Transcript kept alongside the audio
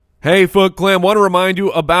Hey, Foot Clan, want to remind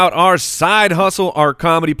you about our side hustle, our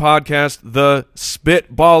comedy podcast, The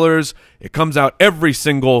Spitballers. It comes out every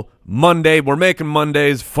single Monday. We're making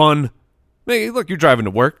Mondays fun. Hey, look, you're driving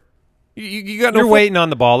to work. You got no You're waiting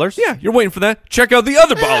on the ballers. Yeah, you're waiting for that. Check out the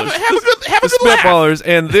other ballers. Have a the good Spitballers.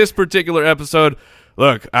 And this particular episode,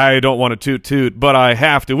 look, I don't want to toot, but I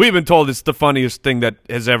have to. We've been told it's the funniest thing that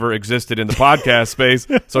has ever existed in the podcast space.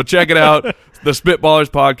 So check it out, The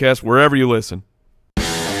Spitballers Podcast, wherever you listen.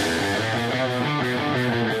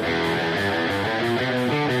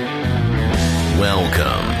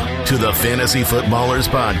 Welcome to the Fantasy Footballers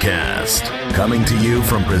Podcast, coming to you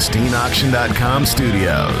from pristineauction.com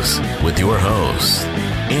studios with your hosts,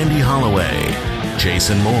 Andy Holloway,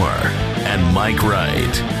 Jason Moore, and Mike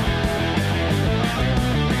Wright.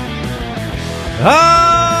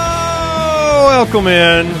 Oh, welcome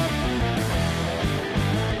in.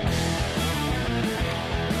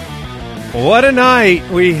 What a night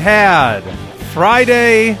we had.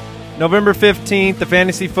 Friday, November 15th, the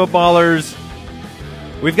Fantasy Footballers.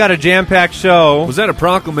 We've got a jam-packed show. Was that a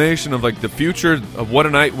proclamation of like the future of what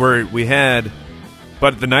a night where we had,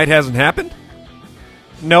 but the night hasn't happened?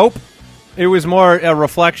 Nope. It was more a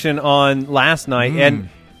reflection on last night. And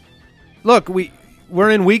look,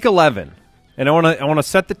 we're in week 11, and I want to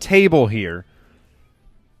set the table here.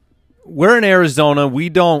 We're in Arizona. We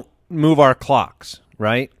don't move our clocks,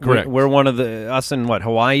 right? Correct. We're one of us in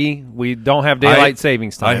Hawaii. We don't have daylight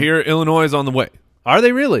savings time. I hear Illinois is on the way. Are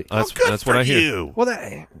they really? That's what I hear. Well,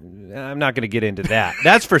 I'm not going to get into that.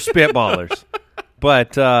 That's for spitballers.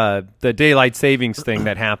 But the daylight savings thing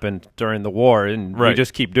that happened during the war, and we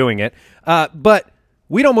just keep doing it. But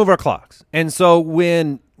we don't move our clocks. And so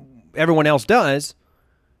when everyone else does,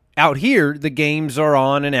 out here, the games are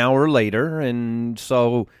on an hour later. And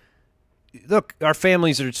so, look, our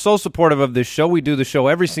families are so supportive of this show. We do the show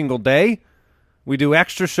every single day. We do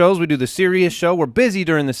extra shows. We do the serious show. We're busy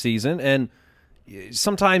during the season, and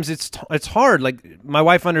sometimes it's hard. Like, my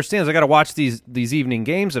wife understands I got to watch these evening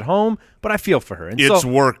games at home, but I feel for her. And it's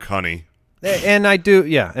work, honey. And I do,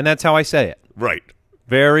 yeah, and that's how I say it. Right.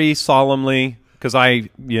 Very solemnly, because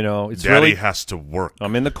it's Daddy really has to work.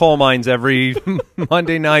 I'm in the coal mines every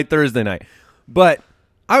Monday night, Thursday night. But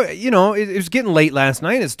it was getting late last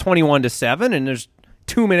night. It's 21-7, and there's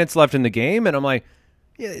 2 minutes left in the game, and I'm like,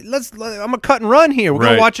 yeah, I'm a cut and run here. We're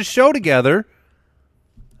gonna watch a show together.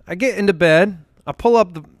 I get into bed. I pull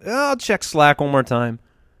up I'll check Slack one more time.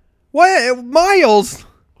 What? Miles?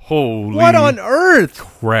 Holy what on earth?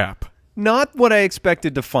 Crap. Not what I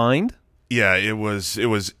expected to find. Yeah, it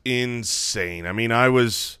was insane. I mean, I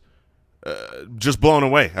was just blown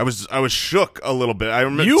away. I was shook a little bit. I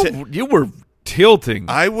remember you were tilting.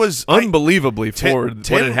 I was unbelievably for what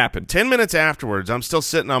had happened. 10 minutes afterwards, I'm still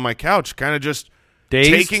sitting on my couch, kind of just dazed?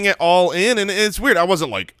 Taking it all in, and it's weird. I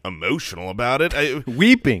wasn't like emotional about it.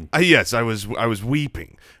 Weeping. Yes, I was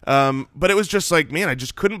weeping. But it was just like, man, I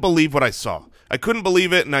just couldn't believe what I saw. I couldn't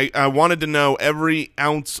believe it, and I wanted to know every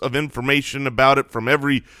ounce of information about it from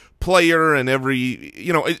every player and every,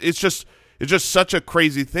 it's just such a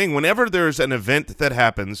crazy thing. Whenever there's an event that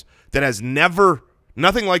happens that has nothing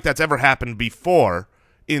like that's ever happened before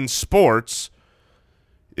in sports,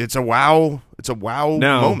 it's a wow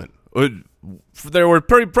moment. There were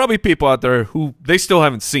probably people out there who they still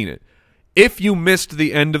haven't seen it. If you missed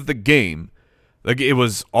the end of the game, like it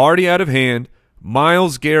was already out of hand,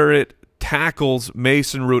 Myles Garrett sacks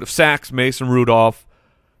Mason Rudolph.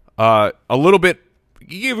 A little bit,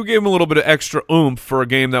 gave him a little bit of extra oomph for a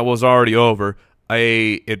game that was already over.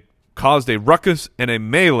 It caused a ruckus and a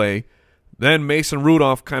melee. Then Mason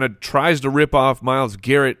Rudolph kind of tries to rip off Myles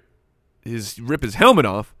Garrett, rip his helmet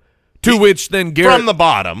off. To which then Garrett from the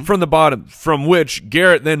bottom, from which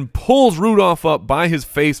Garrett then pulls Rudolph up by his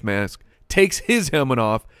face mask, takes his helmet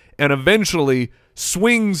off, and eventually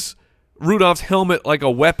swings Rudolph's helmet like a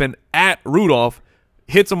weapon at Rudolph,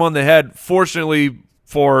 hits him on the head. Fortunately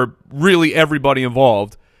for really everybody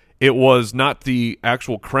involved, it was not the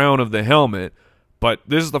actual crown of the helmet, but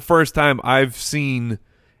this is the first time I've seen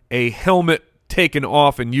a helmet taken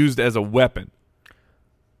off and used as a weapon.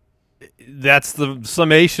 That's the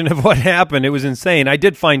summation of what happened. It was insane. I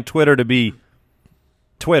did find Twitter to be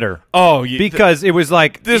Twitter. Oh, because it was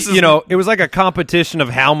like it was like a competition of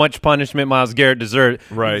how much punishment Myles Garrett deserved.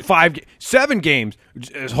 Right, 7 games,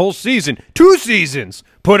 his whole season, 2 seasons.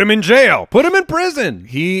 Put him in jail. Put him in prison.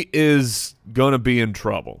 He is gonna be in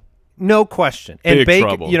trouble, no question. And Big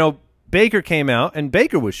trouble. Baker came out, and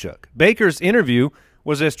Baker was shook. Baker's interview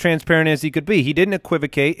was as transparent as he could be. He didn't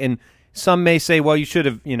equivocate, and some may say, well, you should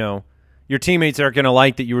have, your teammates aren't going to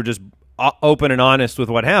like that you were just open and honest with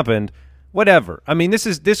what happened. whatever. I mean,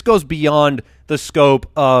 this goes beyond the scope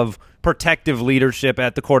of protective leadership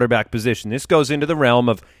at the quarterback position. This goes into the realm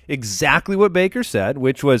of exactly what Baker said,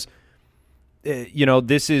 which was,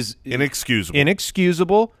 this is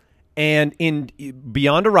inexcusable, and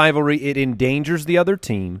beyond a rivalry, it endangers the other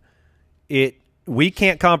team. We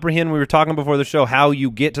can't comprehend. We were talking before the show how you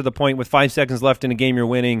get to the point with 5 seconds left in a game you're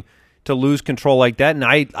winning to lose control like that. And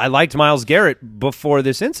I liked Myles Garrett before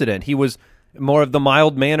this incident. He was more of the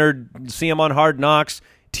mild-mannered, see him on Hard Knocks,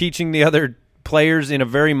 teaching the other players in a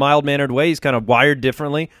very mild-mannered way. He's kind of wired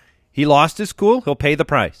differently. He lost his cool. He'll pay the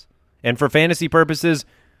price. And for fantasy purposes,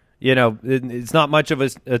 it's not much of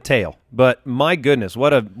a tale. But my goodness,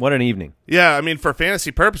 what an evening. Yeah, I mean, for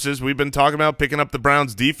fantasy purposes, we've been talking about picking up the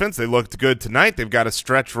Browns' defense. They looked good tonight. They've got a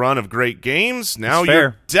stretch run of great games. Now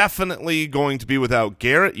you're definitely going to be without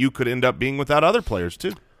Garrett. You could end up being without other players,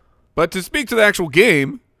 too. But to speak to the actual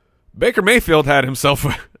game, Baker Mayfield had himself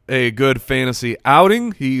a good fantasy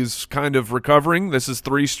outing. He's kind of recovering. This is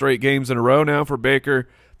 3 straight games in a row now for Baker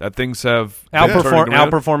that things have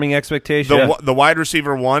outperforming expectations. The wide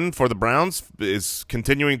receiver one for the Browns is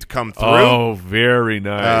continuing to come through. Oh, very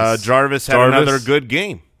nice. Jarvis had another good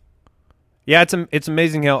game. Yeah, it's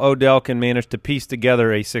amazing how Odell can manage to piece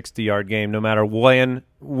together a 60-yard game no matter when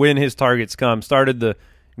his targets come. Started the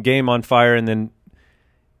game on fire, and then,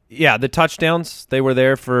 the touchdowns, they were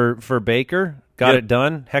there for Baker. Got it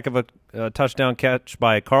done. Heck of a touchdown catch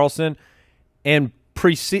by Carlson. And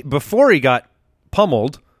before he got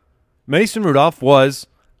pummeled, Mason Rudolph was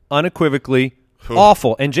unequivocally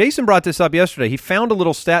awful. And Jason brought this up yesterday. He found a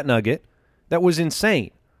little stat nugget that was insane.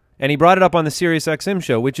 And he brought it up on the SiriusXM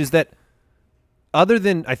show, which is that other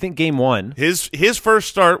than, I think, game 1. His first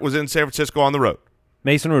start was in San Francisco on the road.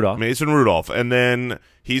 Mason Rudolph. And then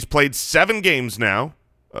he's played 7 games now,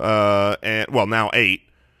 now 8.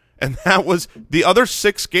 And that was the other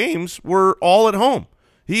 6 games were all at home.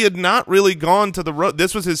 He had not really gone to the road.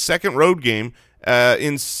 This was his second road game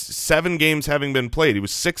in 7 games having been played. He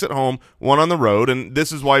was 6 at home, 1 on the road, and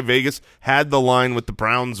this is why Vegas had the line with the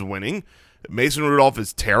Browns winning. Mason Rudolph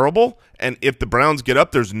is terrible, and if the Browns get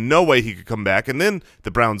up, there's no way he could come back. And then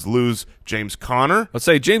the Browns lose James Conner. Let's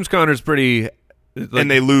say James Conner's pretty...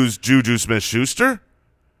 and they lose Juju Smith-Schuster.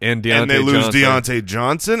 And they lose Deontay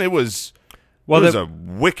Johnson. It was a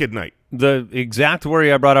wicked night. The exact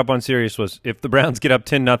worry I brought up on Sirius was if the Browns get up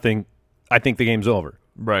 10-0, I think the game's over.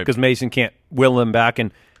 Right. Because Mason can't will them back.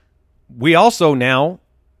 And we also now,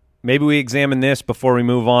 maybe we examine this before we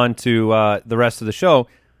move on to the rest of the show,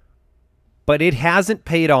 but it hasn't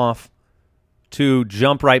paid off to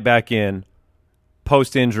jump right back in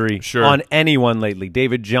post-injury on anyone lately.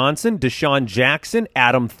 David Johnson, Deshaun Jackson,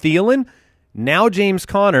 Adam Thielen, now James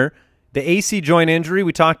Conner. The AC joint injury,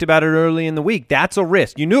 we talked about it early in the week. That's a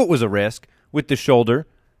risk. You knew it was a risk with the shoulder,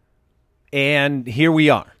 and here we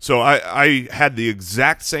are. So I had the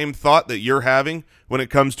exact same thought that you're having when it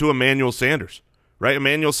comes to Emmanuel Sanders, right?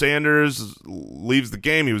 Emmanuel Sanders leaves the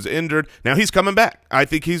game. He was injured. Now he's coming back. I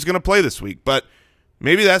think he's going to play this week, but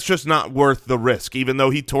maybe that's just not worth the risk. Even though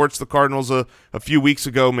he torched the Cardinals a few weeks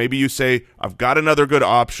ago, maybe you say, I've got another good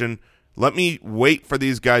option. Let me wait for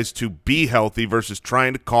these guys to be healthy versus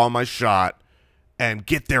trying to call my shot and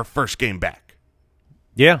get their first game back.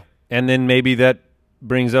 Yeah, and then maybe that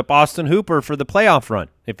brings up Austin Hooper for the playoff run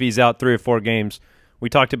if he's out 3 or 4 games. We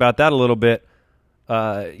talked about that a little bit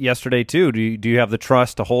yesterday too. Do you have the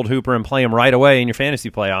trust to hold Hooper and play him right away in your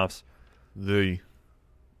fantasy playoffs?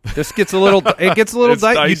 This gets a little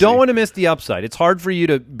dicey. You don't want to miss the upside. It's hard for you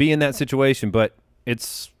to be in that situation, but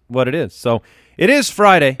it's what it is. So it is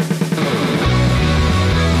Friday.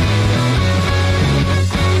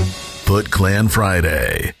 Foot Clan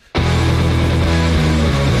Friday.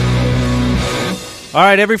 All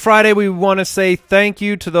right, every Friday we want to say thank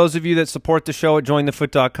you to those of you that support the show at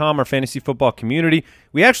jointhefoot.com, our fantasy football community.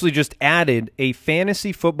 We actually just added a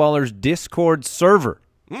Fantasy Footballers Discord server.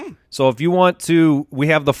 So if you want to, we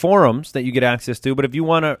have the forums that you get access to, but if you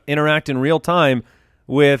want to interact in real time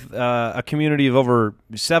with a community of over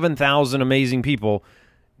 7,000 amazing people,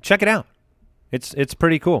 check it out. It's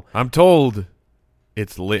pretty cool. I'm told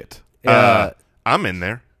it's lit. I'm in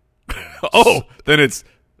there. Oh, then it's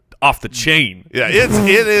off the chain. Yeah,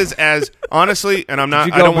 it is as honestly, and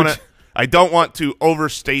I don't want to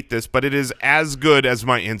overstate this, but it is as good as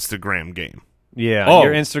my Instagram game. Yeah,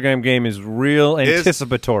 your Instagram game is real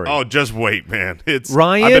anticipatory. Oh, just wait, man.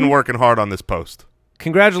 Ryan, I've been working hard on this post.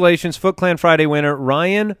 Congratulations, Foot Clan Friday winner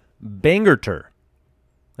Ryan Bangerter.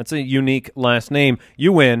 That's a unique last name.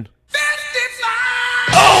 You win.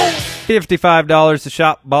 $55 to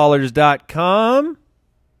shopballers.com.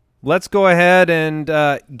 Let's go ahead and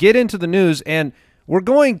get into the news, and we're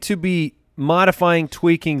going to be modifying,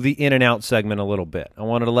 tweaking the in and out segment a little bit. I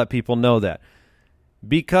wanted to let people know that.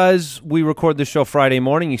 Because we record the show Friday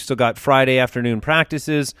morning, you still got Friday afternoon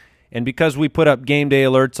practices, and because we put up game day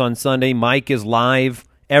alerts on Sunday, Mike is live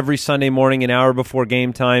every Sunday morning an hour before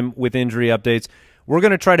game time with injury updates. We're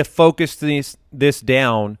going to try to focus this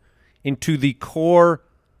down into the core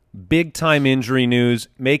big-time injury news,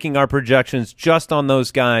 making our projections just on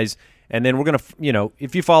those guys, and then we're going to,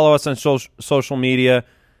 if you follow us on social media,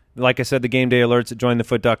 like I said, the game day alerts at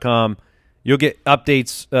jointhefoot.com, you'll get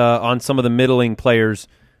updates on some of the middling players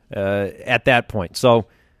at that point. So,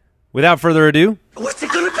 without further ado, what's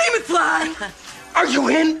it gonna be, McFly? Are you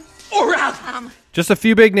in or out? Just a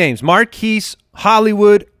few big names. Marquise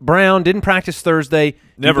Hollywood Brown didn't practice Thursday.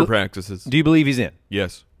 Never practices. Do you believe he's in?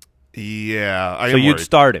 Yes. Yeah, I am So you'd worried.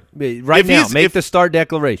 start him right now. Make the start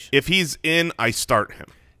declaration. If he's in, I start him.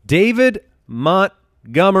 David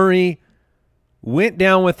Montgomery went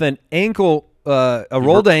down with an ankle. A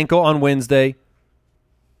rolled ankle on Wednesday,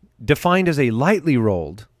 defined as a lightly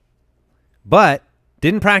rolled, but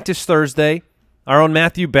didn't practice Thursday. Our own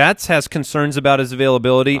Matthew Betts has concerns about his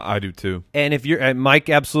availability. I do too. And if you're Mike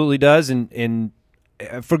absolutely does, and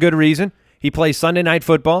for good reason. He plays Sunday night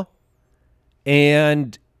football,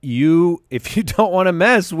 and if you don't want to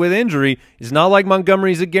mess with injury, it's not like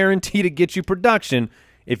Montgomery's a guarantee to get you production.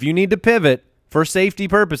 If you need to pivot for safety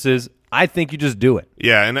purposes, I think you just do it.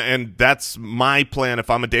 Yeah, and that's my plan. If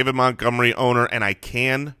I'm a David Montgomery owner and I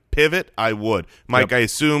can pivot, I would. Mike, I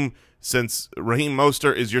assume since Raheem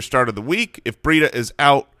Mostert is your start of the week, if Breida is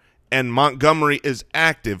out and Montgomery is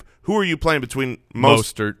active, who are you playing between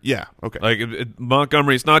Mostert? Yeah, okay. Like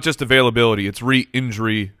Montgomery, it's not just availability; it's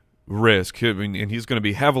re-injury risk. I mean, and he's going to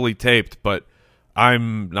be heavily taped, but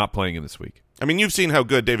I'm not playing him this week. I mean, you've seen how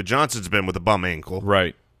good David Johnson's been with a bum ankle.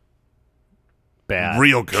 Right. Bad.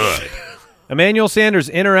 Real good. Emmanuel Sanders,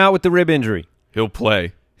 in or out with the rib injury? He'll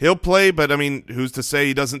play. He'll play, but, I mean, who's to say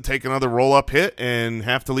he doesn't take another roll-up hit and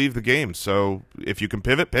have to leave the game? So if you can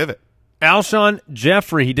pivot, pivot. Alshon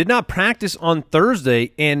Jeffrey, he did not practice on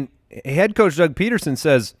Thursday, and head coach Doug Peterson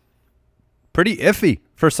says pretty iffy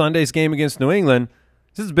for Sunday's game against New England.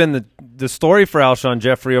 This has been the story for Alshon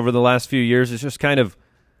Jeffrey over the last few years. It's just kind of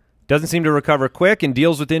doesn't seem to recover quick and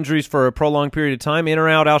deals with injuries for a prolonged period of time. In or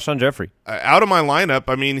out, Alshon Jeffrey? Out of my lineup,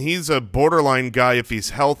 I mean, he's a borderline guy if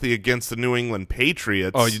he's healthy against the New England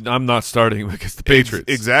Patriots. Oh, I'm not starting him against the Patriots.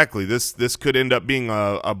 Exactly. This could end up being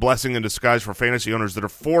a blessing in disguise for fantasy owners that are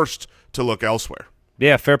forced to look elsewhere.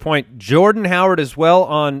 Yeah, fair point. Jordan Howard as well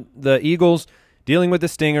on the Eagles, dealing with the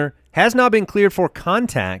stinger. Has not been cleared for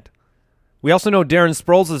contact. We also know Darren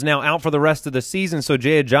Sproles is now out for the rest of the season, so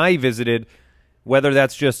Jay Ajayi visited. Whether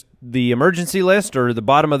that's just the emergency list or the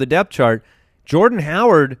bottom of the depth chart, Jordan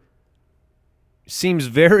Howard seems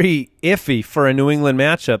very iffy for a New England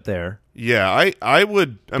matchup there. Yeah, I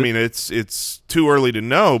would. I mean, it's too early to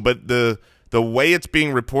know, but the way it's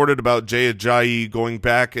being reported about Jay Ajayi going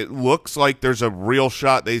back, it looks like there's a real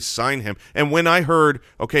shot they sign him. And when I heard,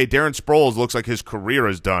 okay, Darren Sproles looks like his career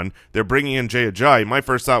is done, they're bringing in Jay Ajayi, my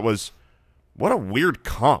first thought was, what a weird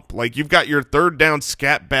comp. Like, you've got your third down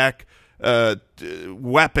scat back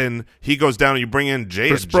weapon, he goes down and you bring in Jay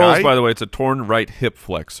Ajayi. For Sproles, by the way, it's a torn right hip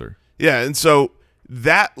flexor. Yeah, and so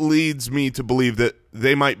that leads me to believe that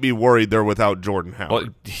they might be worried they're without Jordan Howard.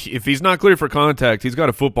 Well, if he's not clear for contact, he's got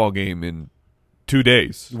a football game in 2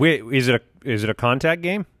 days. Wait, is it a contact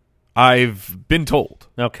game? I've been told.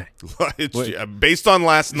 Okay. Based on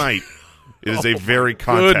last night, it is a very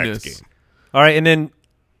contact game. All right, and then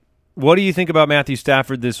what do you think about Matthew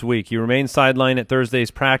Stafford this week? He remains sidelined at Thursday's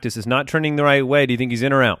practice. Is not trending the right way. Do you think he's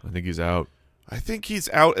in or out? I think he's out. I think he's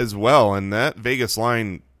out as well, and that Vegas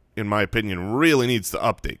line, in my opinion, really needs to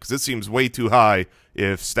update because it seems way too high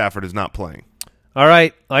if Stafford is not playing. All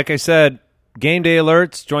right, like I said, game day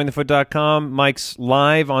alerts, jointhefoot.com. Mike's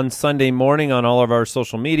live on Sunday morning on all of our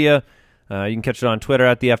social media. You can catch it on Twitter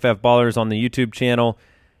at the FF Ballers, on the YouTube channel.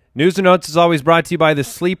 News and Notes is always brought to you by the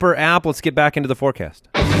Sleeper app. Let's get back into the forecast.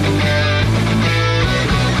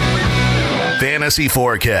 Fantasy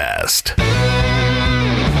Forecast.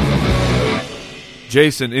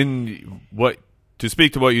 Jason, to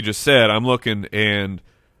speak to what you just said, I'm looking, and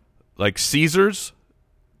like Caesars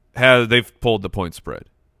they've pulled the point spread.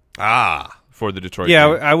 For the Detroit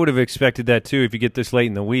Yeah, game. I would have expected that too if you get this late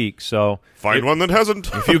in the week. So Find one that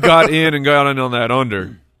hasn't. If you got in on that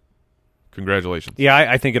under, congratulations. yeah,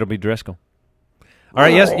 I think it'll be Driscoll. All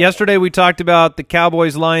right, yesterday we talked about the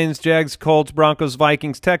Cowboys, Lions, Jags, Colts, Broncos,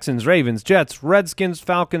 Vikings, Texans, Ravens, Jets, Redskins,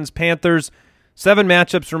 Falcons, Panthers. 7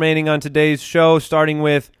 matchups remaining on today's show, starting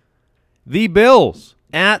with the Bills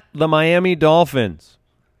at the Miami Dolphins.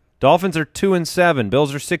 Dolphins are 2-7.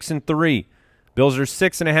 Bills are 6-3. Bills are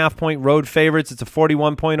 6.5-point road favorites. It's a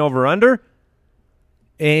 41-point over/under.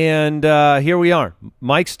 And here we are.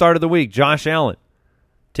 Mike's start of the week, Josh Allen,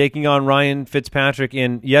 taking on Ryan Fitzpatrick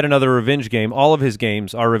in yet another revenge game. All of his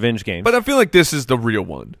games are revenge games. But I feel like this is the real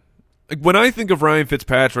one. Like when I think of Ryan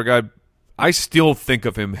Fitzpatrick, I still think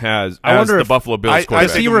of him as the Buffalo Bills quarterback.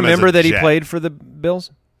 Does he remember that he played for the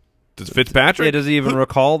Bills? Does Fitzpatrick? Yeah, does he even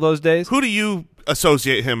recall those days? Who do you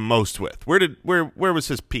associate him most with? Where was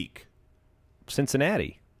his peak?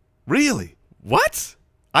 Cincinnati. Really? What?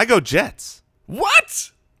 I go Jets.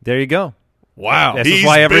 What? There you go. Wow. He's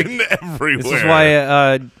been everywhere. This is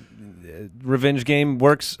why revenge game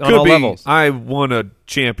works on Could all be. levels. I won a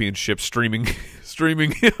championship streaming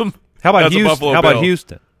him. How about as a Houston? Buffalo How about Bill.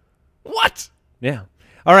 Houston? What? Yeah.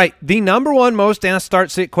 All right. The number one most asked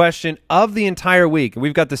start-sit question of the entire week.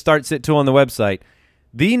 We've got the start-sit tool on the website.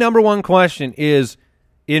 The number one question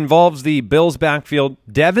involves the Bills backfield,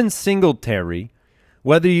 Devin Singletary.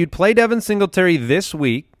 Whether you'd play Devin Singletary this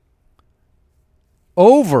week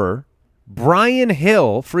over Brian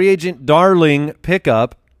Hill, free agent darling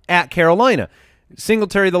pickup at Carolina.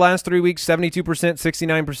 Singletary the last 3 weeks, 72%,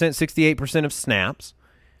 69%, 68% of snaps.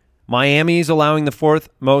 Miami's allowing the fourth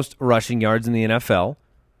most rushing yards in the NFL,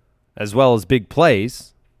 as well as big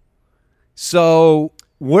plays. So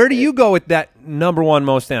where do you go with that number one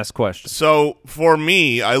most asked question? So for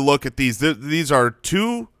me, I look at these. These are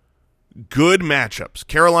two good matchups.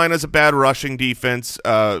 Carolina's a bad rushing defense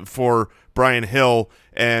for Brian Hill,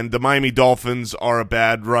 and the Miami Dolphins are a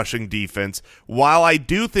bad rushing defense. While I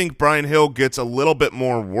do think Brian Hill gets a little bit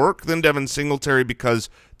more work than Devin Singletary because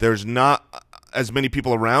there's not as many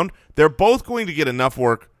people around, they're both going to get enough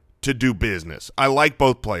work to do business. I like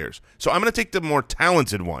both players. So I'm going to take the more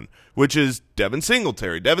talented one, which is Devin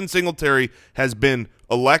Singletary. Devin Singletary has been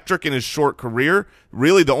electric in his short career.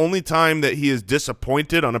 Really, the only time that he is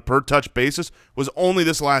disappointed on a per-touch basis was only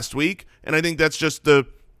this last week, and I think that's just the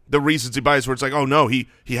recency bias where it's like, oh, no, he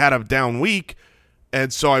had a down week,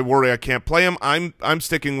 and so I worry I can't play him. I'm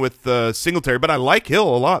sticking with Singletary, but I like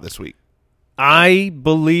Hill a lot this week. I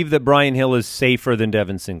believe that Brian Hill is safer than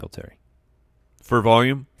Devin Singletary. For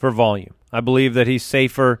volume? For volume. I believe that he's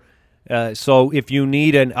safer. So if you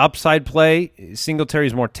need an upside play, Singletary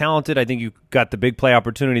is more talented. I think you got the big play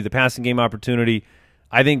opportunity, the passing game opportunity.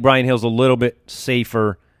 I think Brian Hill's a little bit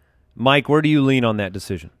safer. Mike, where do you lean on that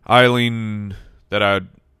decision? I lean that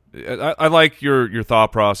I like your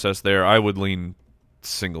thought process there. I would lean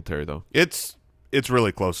Singletary, though. It's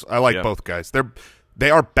really close. I like both guys. They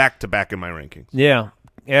are back-to-back in my rankings. Yeah.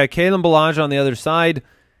 Kalen Ballage on the other side,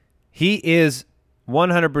 he is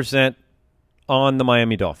 100% on the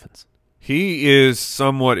Miami Dolphins. He is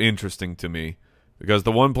somewhat interesting to me because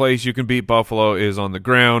the one place you can beat Buffalo is on the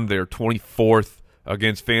ground. They're 24th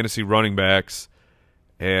against fantasy running backs.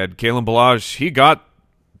 And Kalen Ballage, he got,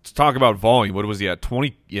 let's talk about volume. What was he at?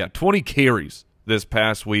 20 carries this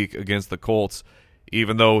past week against the Colts.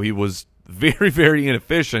 Even though he was very, very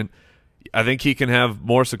inefficient, I think he can have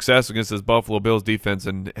more success against this Buffalo Bills defense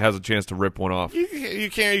and has a chance to rip one off. You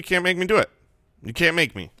can't make me do it. You can't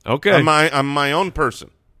make me. Okay. I'm my own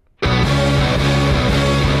person.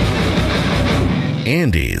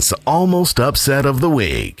 Andy's almost upset of the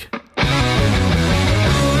week.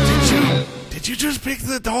 Did you just pick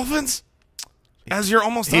the Dolphins as your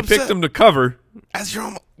almost He upset? picked them to cover. As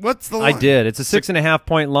your what's the line? I did. It's a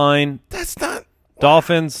 6.5-point line. That's not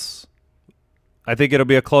Dolphins, I think it'll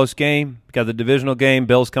be a close game. Got the divisional game.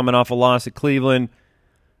 Bills coming off a loss at Cleveland.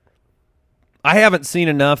 I haven't seen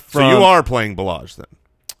enough from... So you are playing Ballage then?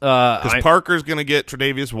 Because I- Parker's going to get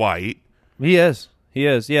Tre'Davious White. He is.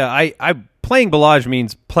 Yeah, I playing Ballage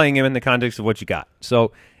means playing him in the context of what you got.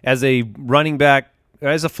 So as a running back,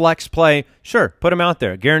 as a flex play, sure, put him out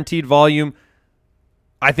there. Guaranteed volume.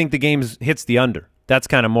 I think the game hits the under. That's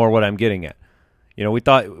kind of more what I'm getting at. You know, we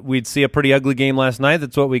thought we'd see a pretty ugly game last night.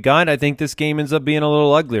 That's what we got. I think this game ends up being a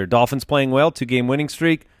little uglier. Dolphins playing well, 2-game winning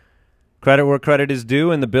streak. Credit where credit is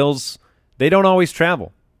due, and the Bills, they don't always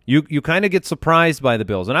travel. You kind of get surprised by the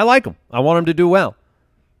Bills, and I like them. I want them to do well.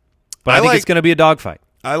 But I think it's going to be a dogfight.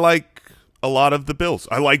 I like a lot of the Bills.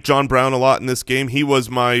 I like John Brown a lot in this game. He was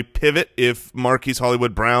my pivot. If Marquise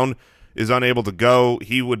Hollywood Brown is unable to go,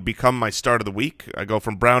 he would become my start of the week. I go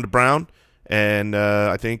from Brown to Brown, and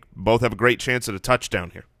I think both have a great chance at a touchdown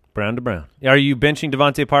here. Brown to Brown. Are you benching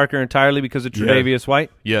Devontae Parker entirely because of Tre'Davious White?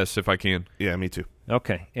 Yes, if I can. Yeah, me too.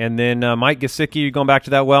 Okay. And then Mike Gesicki, you going back to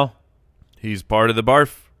that well? He's part of the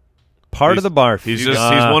barf. Part of the barf. He's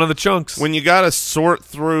one of the chunks. When you got to sort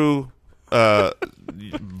through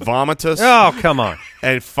vomitus Oh, come on.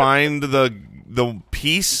 and find the the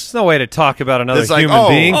piece. There's no way to talk about another It's like, human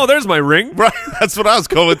being. Oh, there's my ring. Right, that's what I was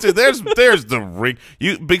going to. There's the ring.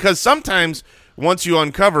 Because sometimes once you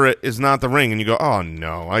uncover it, is not the ring, and you go, oh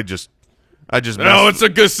no, I just. No, it's a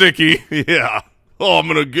Gasicki. Yeah. Oh, I'm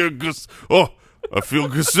gonna get I feel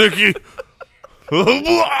Gasicki.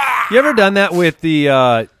 You ever done that with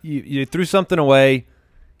the you threw something away,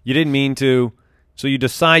 you didn't mean to, so you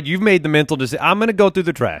decide you've made the mental decision. I'm gonna go through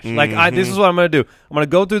the trash. This is what I'm gonna do. I'm gonna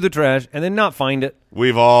go through the trash and then not find it.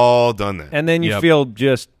 We've all done that. And then you feel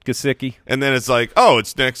just Gasicki. And then it's like, oh,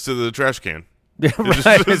 it's next to the trash can. Yeah,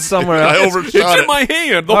 right. It's somewhere else. I overshot It's it. in my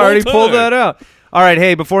hand the I already whole time. pulled that out. All right,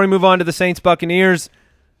 hey, before we move on to the Saints Buccaneers,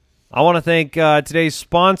 I want to thank today's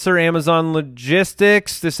sponsor, Amazon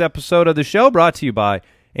Logistics. This episode of the show brought to you by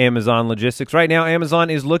Amazon Logistics. Right now, Amazon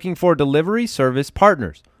is looking for delivery service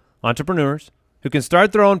partners, entrepreneurs who can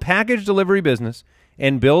start their own package delivery business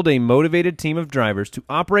and build a motivated team of drivers to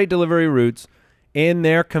operate delivery routes in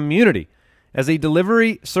their community. As a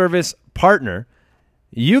delivery service partner,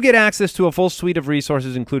 you get access to a full suite of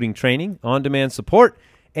resources, including training, on-demand support,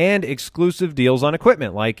 and exclusive deals on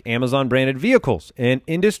equipment like Amazon-branded vehicles and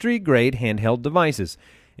industry-grade handheld devices.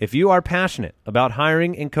 If you are passionate about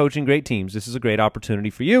hiring and coaching great teams, this is a great opportunity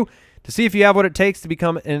for you. To see if you have what it takes to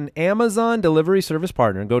become an Amazon delivery service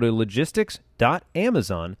partner, go to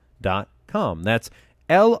logistics.amazon.com. That's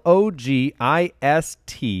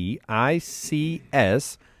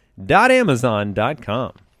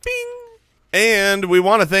logistics.amazon.com. And we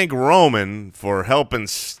want to thank Roman for helping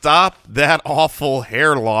stop that awful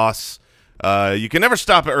hair loss. You can never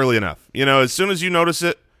stop it early enough. As soon as you notice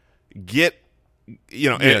it,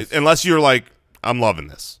 unless you're like, I'm loving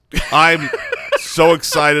this. I'm so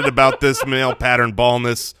excited about this male pattern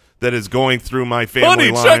baldness that is going through my family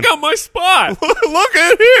Honey, line. check out my spot. Look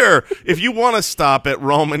at here. If you want to stop it,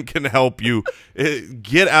 Roman can help you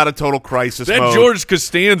get out of total crisis That mode. George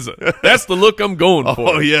Costanza. That's the look I'm going for.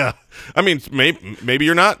 Oh, yeah. I mean, maybe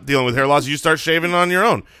you're not dealing with hair loss. You start shaving on your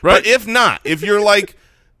own. Right. But if not, if you're like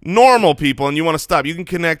normal people and you want to stop, you can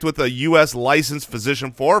connect with a U.S. licensed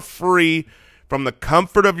physician for free from the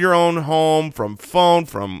comfort of your own home, from phone,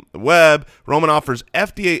 from the web. Roman offers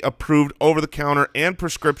FDA-approved over-the-counter and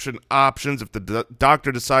prescription options. If the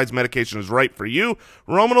doctor decides medication is right for you,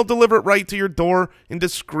 Roman will deliver it right to your door in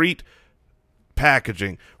discreet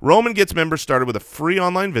packaging. Roman gets members started with a free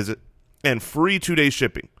online visit and free 2-day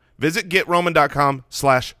shipping. Visit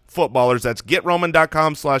GetRoman.com/footballers. That's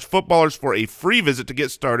GetRoman.com/footballers for a free visit to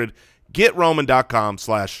get started.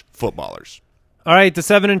 GetRoman.com/footballers. All right, the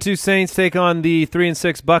 7-2 Saints take on the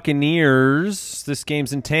 3-6 Buccaneers. This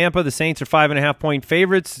game's in Tampa. The Saints are 5.5-point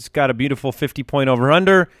favorites. It's got a beautiful 50-point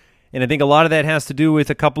over/under, and I think a lot of that has to do with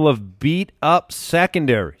a couple of beat-up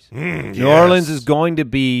secondaries. New Orleans is going to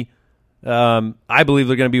be, I believe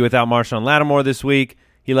they're going to be without Marshawn Lattimore this week.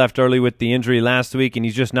 He left early with the injury last week, and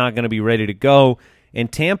he's just not going to be ready to go.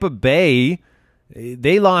 And Tampa Bay,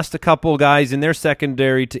 they lost a couple guys in their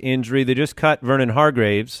secondary to injury. They just cut Vernon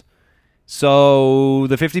Hargraves. So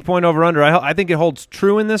the 50-point over-under, I think it holds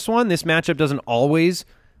true in this one. This matchup doesn't always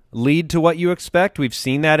lead to what you expect. We've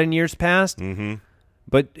seen that in years past. Mm-hmm.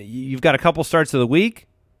 But you've got a couple starts of the week.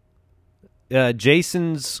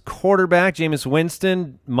 Jason's quarterback, Jameis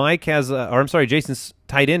Winston. Jason's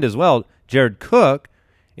tight end as well, Jared Cook,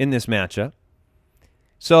 in this matchup.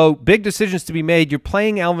 So big decisions to be made. You're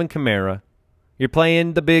playing Alvin Kamara. You're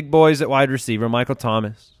playing the big boys at wide receiver, Michael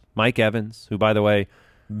Thomas, Mike Evans, who, by the way,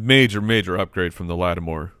 major upgrade from the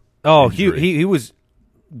Lattimore. Oh, injury. he was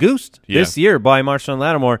goosed this year by Marshawn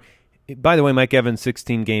Lattimore. By the way, Mike Evans,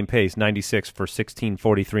 16-game pace, 96 for 16,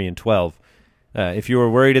 43, and 12. If you were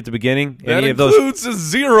worried at the beginning, that includes a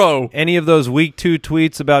 0. Any of those week 2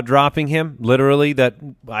 tweets about dropping him, literally, that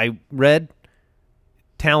I read,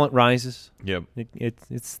 talent rises. Yep.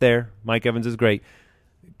 It's there. Mike Evans is great.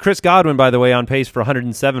 Chris Godwin, by the way, on pace for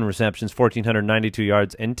 107 receptions, 1,492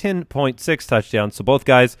 yards, and 10.6 touchdowns. So both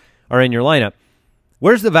guys are in your lineup.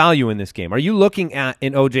 Where's the value in this game? Are you looking at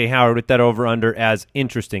an O.J. Howard with that over-under as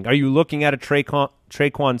interesting? Are you looking at a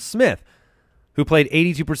Traquan Smith, who played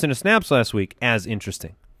 82% of snaps last week, as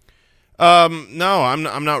interesting? No,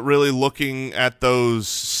 I'm not really looking at those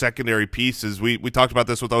secondary pieces. We talked about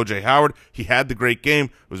this with O.J. Howard. He had the great game.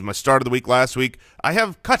 It was my start of the week last week. I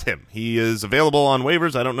have cut him. He is available on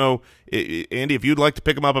waivers. I don't know, Andy, if you'd like to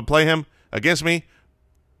pick him up and play him against me,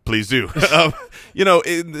 please do.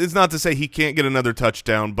 It's not to say he can't get another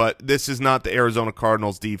touchdown, but this is not the Arizona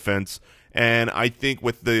Cardinals defense. And I think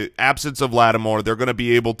with the absence of Lattimore, they're going to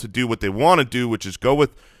be able to do what they want to do, which is go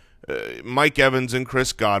with Mike Evans and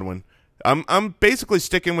Chris Godwin. I'm basically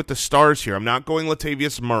sticking with the stars here. I'm not going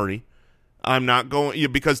Latavius Murray. I'm not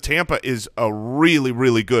going because Tampa is a really,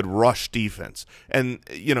 really good rush defense. And,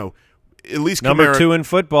 at least number Kamara, 2 in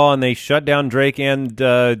football, and they shut down Drake and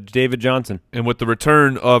David Johnson. And with the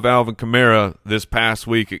return of Alvin Kamara this past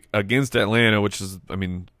week against Atlanta, which is,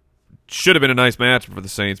 should have been a nice match for the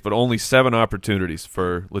Saints, but only 7 opportunities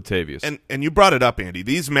for Latavius. And you brought it up, Andy.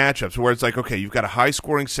 These matchups where it's like, okay, you've got a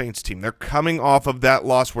high-scoring Saints team. They're coming off of that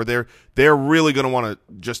loss where they're really going to want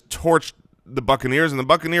to just torch the Buccaneers, and the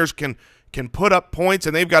Buccaneers can put up points,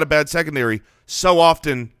 and they've got a bad secondary. So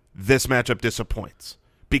often this matchup disappoints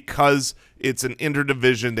because it's an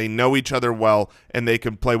interdivision. They know each other well, and they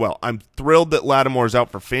can play well. I'm thrilled that Lattimore's out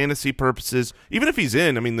for fantasy purposes. Even if he's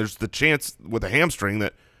in, there's the chance with a hamstring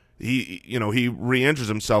that he re-injures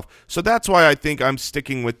himself. So that's why I think I'm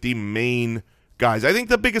sticking with the main guys. I think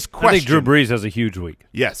the biggest question. I think Drew Brees has a huge week.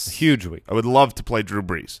 Yes. A huge week. I would love to play Drew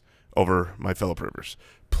Brees over my Phillip Rivers.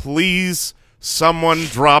 Please, someone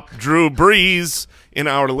drop Drew Brees in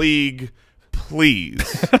our league. Please.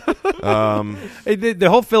 The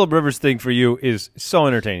whole Phillip Rivers thing for you is so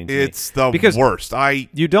entertaining to me. It's the because worst.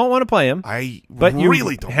 You don't want to play him. But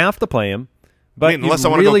really you don't. have to play him. But unless you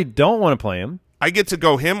I wanna really go, don't want to play him. I get to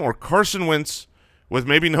go him or Carson Wentz with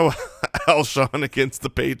maybe no Alshon against the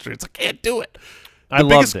Patriots. I can't do it. I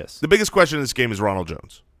love this. The biggest question in this game is Ronald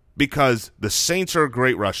Jones because the Saints are a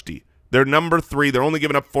great rush D. They're number 3. They're only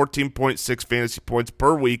giving up 14.6 fantasy points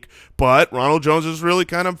per week, but Ronald Jones is really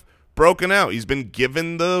kind of broken out. He's been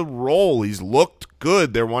given the role. He's looked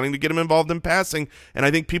good. They're wanting to get him involved in passing, and I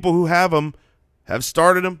think people who have him have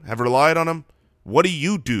started him, have relied on him. What do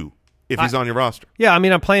you do if he's on your roster? Yeah,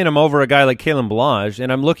 I'm playing him over a guy like Kalen Ballage,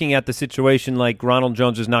 and I'm looking at the situation like Ronald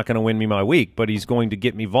Jones is not going to win me my week, but he's going to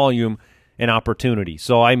get me volume and opportunity.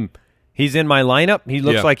 So he's in my lineup. He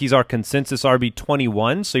looks like he's our consensus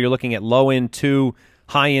RB21, so you're looking at low-end 2,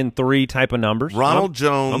 high-end 3 type of numbers. Ronald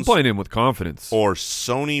Jones. I'm playing him with confidence. Or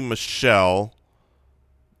Sony Michel,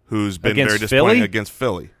 who's been Against very disappointing Philly? against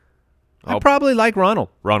Philly. I probably like Ronald.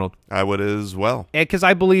 I would as well. Because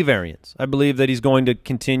I believe Arians. I believe that he's going to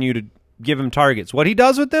continue to give him targets. What he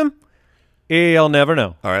does with them, he'll never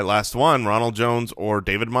know. All right, last one, Ronald Jones or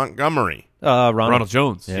David Montgomery. Ronald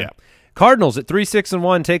Jones. Yeah. Cardinals at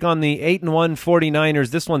 3-6-1 take on the 8-1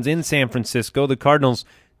 49ers. This one's in San Francisco. The Cardinals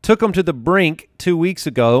took them to the brink 2 weeks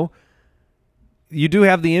ago. You do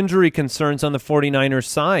have the injury concerns on the 49ers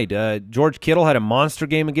side. George Kittle had a monster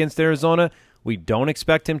game against Arizona. We don't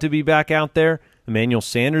expect him to be back out there. Emmanuel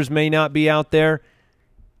Sanders may not be out there.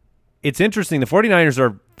 It's interesting. The 49ers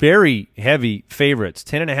are very heavy favorites,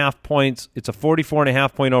 10.5 points. It's a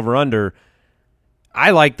 44.5 point over-under.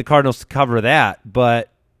 I like the Cardinals to cover that,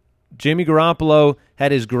 but Jimmy Garoppolo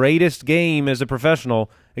had his greatest game as a professional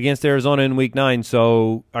against Arizona in Week 9,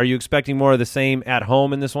 so are you expecting more of the same at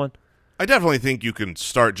home in this one? I definitely think you can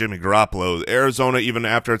start Jimmy Garoppolo. Arizona, even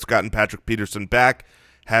after it's gotten Patrick Peterson back,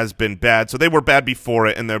 has been bad. So they were bad before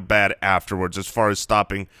it, and they're bad afterwards as far as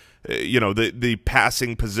stopping the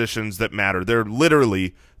passing positions that matter. They're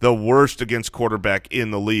literally the worst against quarterback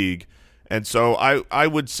in the league. And so I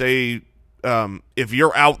would say if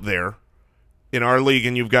you're out there in our league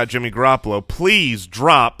and you've got Jimmy Garoppolo, please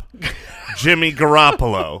drop Jimmy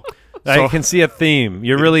Garoppolo. I can see a theme.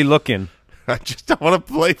 You're really looking. I just don't want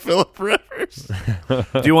to play Phillip Rivers.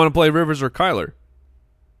 Do you want to play Rivers or Kyler?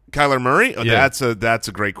 Kyler Murray? Oh, Yeah. That's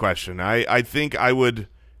a great question. I think I would.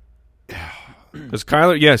 Because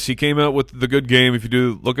Kyler, yes, he came out with the good game. If you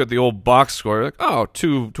do look at the old box score, like,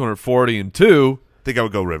 240 and 2. I think I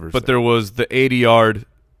would go Rivers. But there was the 80-yard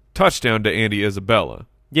touchdown to Andy Isabella.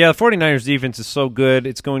 Yeah, the 49ers defense is so good.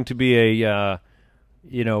 It's going to be a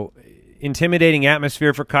intimidating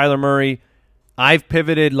atmosphere for Kyler Murray. I've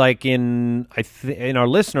pivoted like in our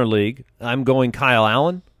listener league. I'm going Kyle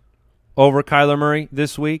Allen over Kyler Murray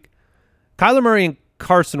this week. Kyler Murray and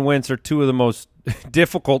Carson Wentz are two of the most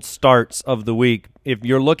difficult starts of the week. If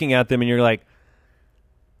you're looking at them and you're like,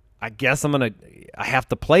 I guess I have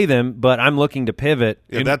to play them, but I'm looking to pivot.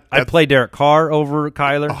 Yeah, I play Derek Carr over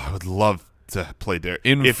Kyler. Oh, I would love to play Derek.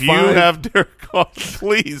 If you have Derek Carr,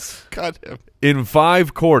 please, God damn it. In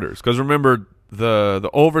 5 quarters, because remember the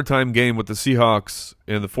overtime game with the Seahawks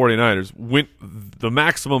and the 49ers went the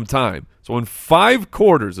maximum time. So in 5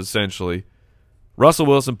 quarters, essentially, Russell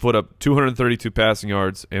Wilson put up 232 passing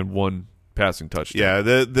yards and 1 passing touchdown. Yeah,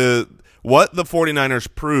 the what the 49ers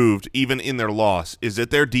proved, even in their loss, is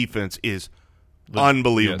that their defense is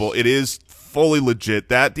unbelievable. Yes. It is fully legit.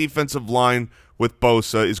 That defensive line with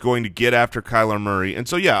Bosa is going to get after Kyler Murray. And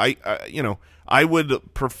so, yeah, I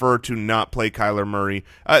would prefer to not play Kyler Murray.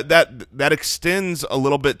 That extends a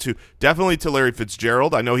little bit definitely to Larry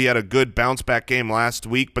Fitzgerald. I know he had a good bounce-back game last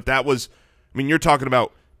week, but that was – I mean, you're talking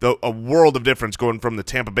about a world of difference going from the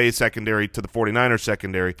Tampa Bay secondary to the 49ers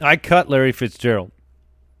secondary. I cut Larry Fitzgerald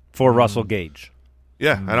for Russell Gage.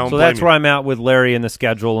 Yeah, I don't So blame that's you. where I'm at with Larry in the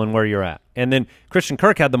schedule and where you're at. And then Christian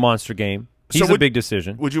Kirk had the monster game. He's a big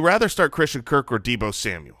decision. Would you rather start Christian Kirk or Deebo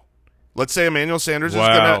Samuel? Let's say Emmanuel Sanders is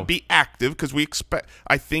Wow. going to be active because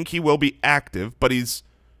I think he will be active, but he's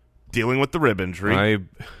dealing with the rib injury.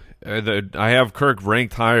 I have Kirk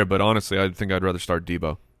ranked higher, but honestly, I think I'd rather start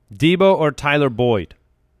Debo. Debo or Tyler Boyd?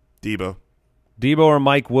 Debo. Debo or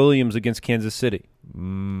Mike Williams against Kansas City?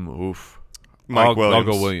 Oof. Mike Williams.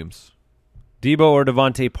 I'll go Williams. Debo or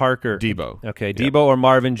Devontae Parker? Debo. Okay, Yeah. Debo or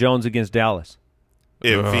Marvin Jones against Dallas?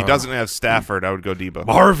 If he doesn't have Stafford, I would go Debo.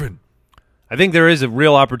 Marvin. I think there is a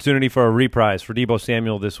real opportunity for a reprise for Debo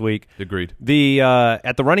Samuel this week. Agreed.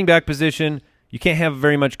 At the running back position, you can't have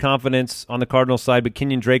very much confidence on the Cardinals side, but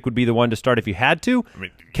Kenyon Drake would be the one to start if you had to. I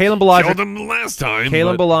mean, Kalen Ballage, killed him last time.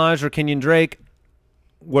 Kalen Ballage or Kenyon Drake.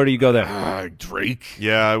 Where do you go there? Drake.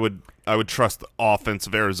 Yeah, I would trust the offense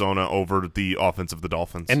of Arizona over the offense of the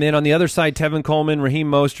Dolphins. And then on the other side, Tevin Coleman,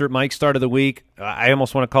 Raheem Mostert, Mike's start of the week. I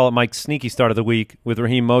almost want to call it Mike's sneaky start of the week with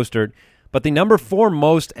Raheem Mostert. But the number 4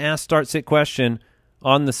 most asked start-sit question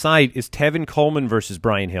on the site is Tevin Coleman versus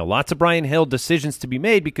Brian Hill. Lots of Brian Hill decisions to be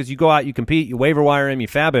made because you go out, you compete, you waiver wire him, you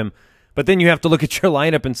fab him. But then you have to look at your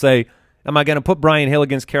lineup and say, am I going to put Brian Hill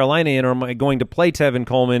against Carolina in, or am I going to play Tevin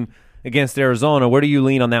Coleman against Arizona? Where do you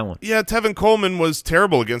lean on that one? Yeah, Tevin Coleman was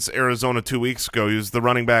terrible against Arizona 2 weeks ago. He was the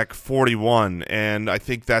running back 41, and I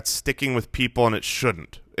think that's sticking with people, and it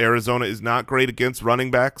shouldn't. Arizona is not great against running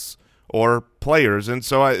backs or players, and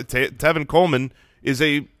so Tevin Coleman is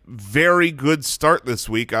a very good start this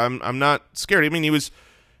week. I'm not scared. I mean, he was,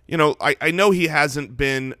 I know he hasn't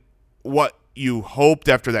been what you hoped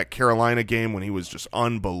after that Carolina game when he was just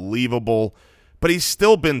unbelievable, but he's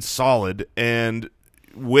still been solid, and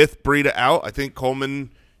with Breida out, I think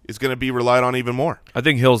Coleman is going to be relied on even more. I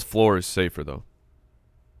think Hill's floor is safer, though.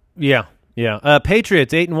 Yeah.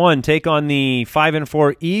 Patriots 8-1 take on the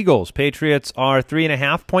 5-4 Eagles. Patriots are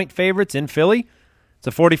 3.5-point favorites in Philly. It's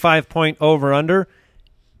a 45-point over/under.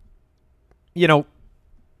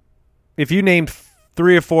 If you named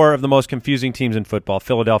 3 or 4 of the most confusing teams in football,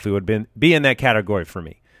 Philadelphia would be in that category for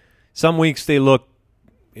me. Some weeks they look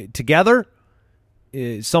together.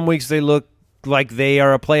 Some weeks they look like they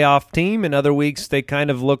are a playoff team, and other weeks they kind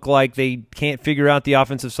of look like they can't figure out the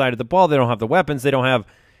offensive side of the ball. They don't have the weapons. They don't have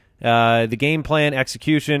the game plan,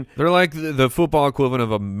 execution. They're like the football equivalent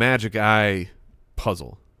of a Magic Eye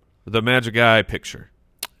puzzle, the Magic Eye picture.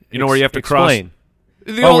 Where you have to cross. Explain.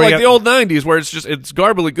 The old 90s where it's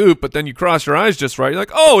garbly goop, but then you cross your eyes just right. You're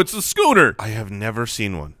like, oh, it's a schooner. I have never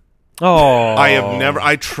seen one. Oh,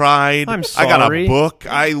 I tried. I'm I got sorry. a book.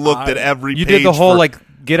 I looked at every You page. did the whole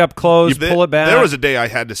get up close, pull it back. There was a day I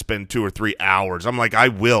had to spend 2 or 3 hours. I'm like, I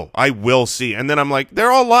will see. And then I'm like,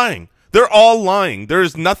 they're all lying. They're all lying.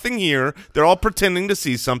 There's nothing here. They're all pretending to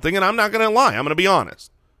see something, and I'm not going to lie. I'm going to be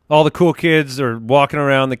honest. All the cool kids are walking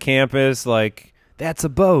around the campus like, that's a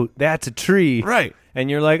boat, that's a tree. Right. And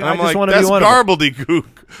you're like, And I I'm just like, want to be that's one of them. gobbledygook.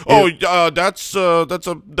 Oh,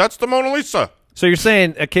 that's the Mona Lisa. So you're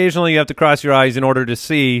saying occasionally you have to cross your eyes in order to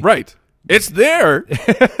see. Right. It's there,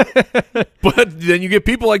 but then you get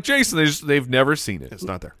people like Jason. They've never seen it. It's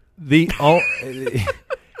not there.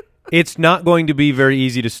 It's not going to be very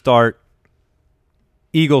easy to start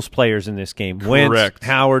Eagles players in this game. Correct. Wentz,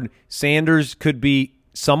 Howard, Sanders could be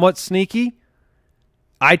somewhat sneaky.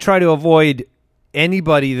 I try to avoid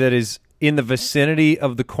anybody that is in the vicinity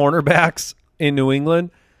of the cornerbacks in New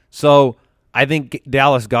England. So I think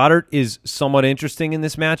Dallas Goedert is somewhat interesting in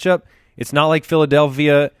this matchup. It's not like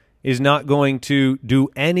Philadelphia is not going to do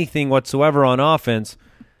anything whatsoever on offense.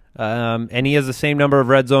 And he has the same number of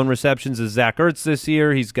red zone receptions as Zach Ertz this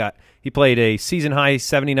year. He played a season-high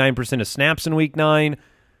 79% of snaps in Week 9.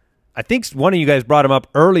 I think one of you guys brought him up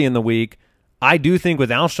early in the week. I do think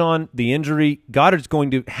with Alshon, the injury, Goddard's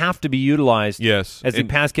going to have to be utilized as a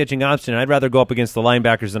pass-catching option. I'd rather go up against the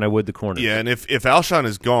linebackers than I would the corners. Yeah, and if Alshon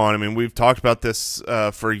is gone, I mean, we've talked about this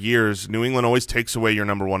for years. New England always takes away your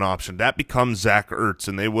number one option. That becomes Zach Ertz,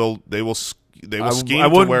 and they will scheme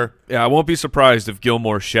to where. Yeah, I won't be surprised if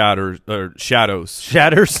Gilmore shadows. Shatters?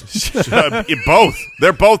 Both.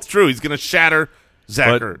 They're both true. He's going to shatter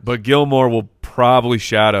Zach Ertz. But Gilmore will probably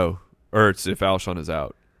shadow Ertz if Alshon is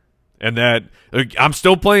out. And that I'm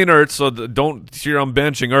still playing Ertz, so don't hear I'm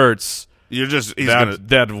benching Ertz.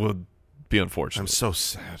 That would be unfortunate. I'm so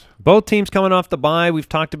sad. Both teams coming off the bye. We've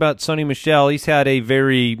talked about Sonny Michel. He's had a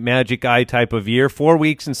very Magic Eye type of year. 4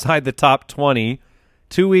 weeks inside the top 20,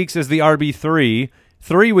 2 weeks as the RB3,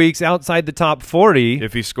 3 weeks outside the top 40.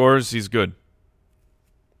 If he scores, he's good.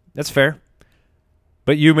 That's fair.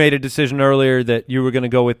 But you made a decision earlier that you were going to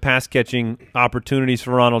go with pass-catching opportunities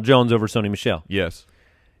for Ronald Jones over Sony Michel. Yes.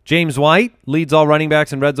 James White leads all running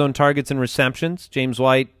backs in red zone targets and receptions. James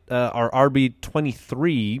White, our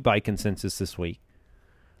RB23 by consensus this week.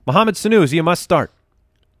 Mohamed Sanu, is he a must-start?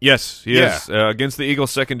 Yes, he is. Against the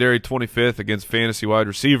Eagles secondary, 25th against fantasy wide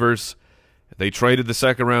receivers. They traded the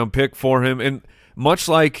second-round pick for him. And much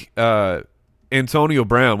like Antonio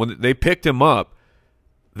Brown, when they picked him up,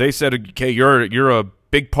 they said, okay, you're a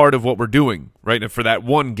big part of what we're doing, right? And for that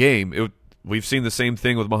one game, we've seen the same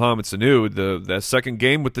thing with Mohamed Sanu. The second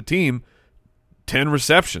game with the team, 10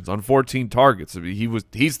 receptions on 14 targets. I mean,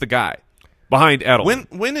 he's the guy behind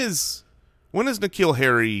Edelman. When is N'Keal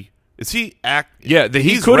Harry? Is he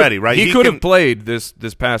he's ready, right? He could have played this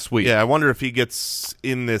past week. Yeah, I wonder if he gets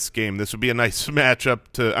in this game. This would be a nice matchup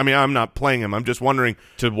to. I mean, I'm not playing him. I'm just wondering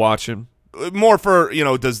to watch him. More for,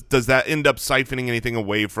 does that end up siphoning anything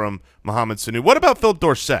away from Mohamed Sanu? What about Philip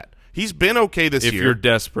Dorsett? He's been okay this year. If you're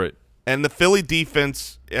desperate. And the Philly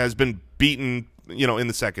defense has been beaten, in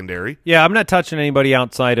the secondary. Yeah, I'm not touching anybody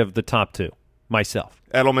outside of the top two myself.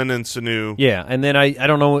 Edelman and Sanu. Yeah, and then I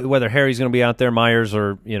don't know whether Harry's going to be out there, Myers,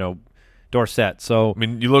 or, Dorsett. So I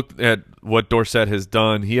mean, you look at what Dorsett has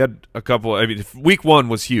done. He had a couple. I mean, week one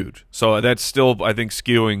was huge, so that's still, I think,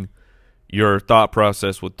 skewing your thought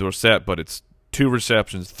process with Dorsett. But it's 2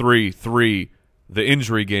 receptions, 3, the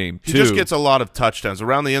injury game. 2. He just gets a lot of touchdowns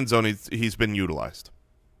around the end zone. He's been utilized.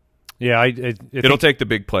 Yeah, it'll take the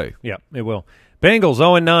big play. Yeah, it will. Bengals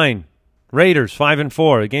 0-9, Raiders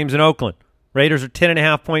 5-4. The game's in Oakland. Raiders are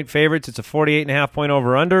 10.5-point favorites. It's a 48.5-point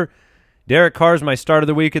over/under. Derek Carr's my start of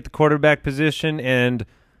the week at the quarterback position, and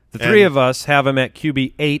the three of us have him at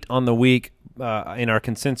QB 8 on the week in our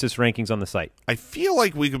consensus rankings on the site. I feel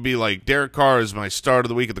like we could be like, Derek Carr is my start of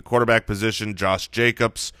the week at the quarterback position, Josh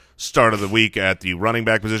Jacobs start of the week at the running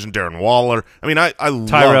back position, Darren Waller. I mean, I love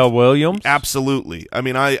Tyrell Williams. Absolutely. I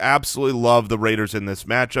mean, I absolutely love the Raiders in this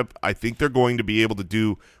matchup. I think they're going to be able to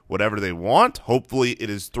do whatever they want. Hopefully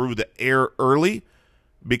it is through the air early,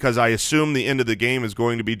 because I assume the end of the game is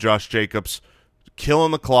going to be Josh Jacobs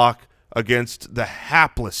killing the clock against the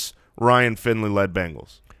hapless Ryan Finley-led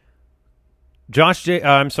Bengals.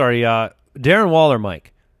 Darren Waller,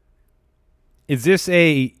 Mike. Is this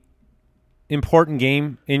a important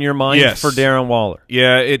game in your mind for Darren Waller?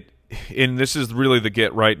 Yeah, and this is really the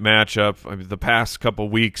get-right matchup. I mean, the past couple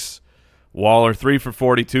weeks, Waller 3 for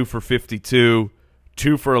 42 for 52,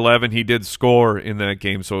 2 for 11. He did score in that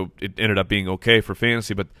game, so it ended up being okay for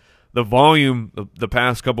fantasy. But the volume the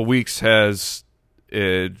past couple weeks has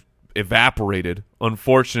evaporated,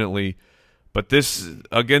 unfortunately. But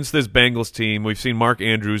against this Bengals team, we've seen Mark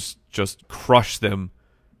Andrews just crush them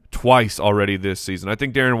twice already this season. I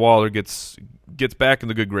think Darren Waller gets back in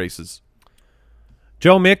the good graces.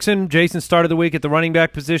 Joe Mixon, Jason started the week at the running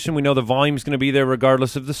back position. We know the volume's going to be there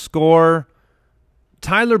regardless of the score.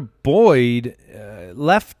 Tyler Boyd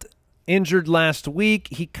left injured last week.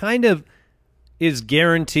 He kind of is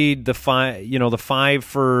guaranteed the 5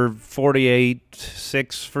 for 48,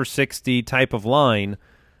 6 for 60 type of line.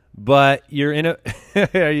 But you're in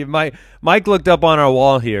a Mike looked up on our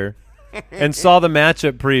wall here and saw the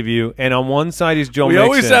matchup preview, and on one side is Joe Mixon. We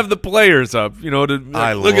always have the players up,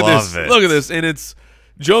 I look at this. it. Look at this, and it's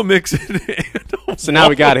Joe Mixon. So now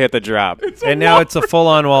we got to hit the drop. And now it's a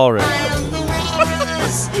full-on walrus.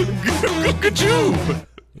 Good job.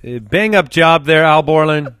 Bang up job there, Al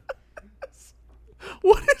Borland.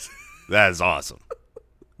 What is it? That is awesome.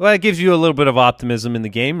 Well, it gives you a little bit of optimism in the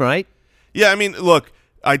game, right? Yeah, I mean, look,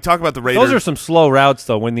 I talk about the Raiders. Those are some slow routes,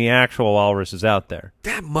 though, when the actual walrus is out there.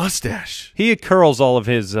 That mustache. He curls all of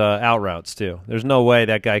his out routes, too. There's no way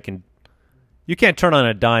that guy can – you can't turn on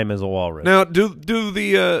a dime as a walrus. Now, do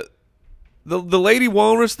the lady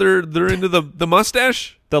walrus, they're into the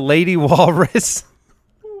mustache? The lady walrus?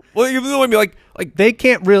 Well, you know, I mean, like they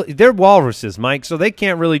can't really – they're walruses, Mike, so they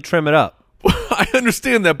can't really trim it up. I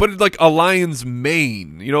understand that, but it's like a lion's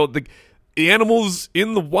mane. The animals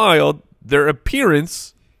in the wild, their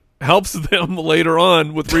appearance helps them later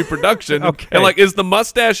on with reproduction. Okay. And is the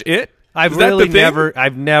mustache it? I've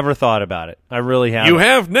never thought about it. I really haven't. You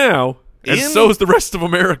have now, and so is the rest of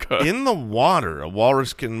America. In the water, a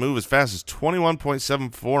walrus can move as fast as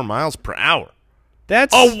 21.74 miles per hour.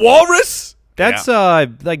 That's a walrus? That's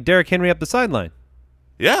like Derrick Henry up the sideline.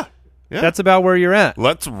 Yeah. That's about where you're at.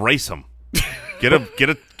 Let's race him. Get a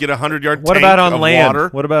 100-yard. What about on land? Water.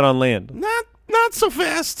 What about on land? Not so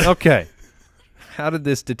fast. Okay. How did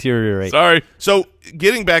this deteriorate? Sorry. So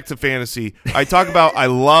getting back to fantasy, I talk about I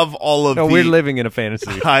love all of we're living in a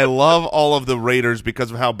fantasy. I love all of the Raiders because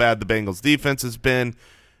of how bad the Bengals defense has been.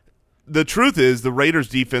 the truth is the Raiders'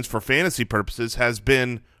 defense for fantasy purposes has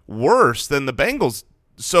been worse than the Bengals.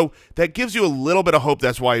 So that gives you a little bit of hope.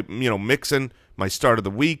 That's why, Mixon, my start of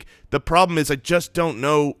the week. The problem is I just don't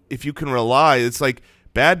know if you can rely. It's like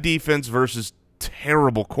bad defense versus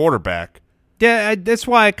terrible quarterback. Yeah, that's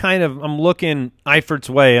why I'm looking Eifert's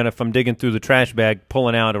way, and if I'm digging through the trash bag,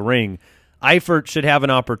 pulling out a ring, Eifert should have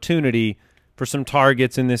an opportunity for some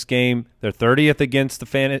targets in this game. They're 30th against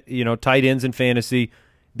the tight ends in fantasy.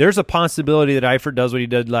 There's a possibility that Eifert does what he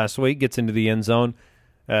did last week, gets into the end zone,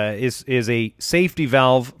 is a safety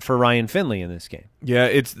valve for Ryan Finley in this game. Yeah,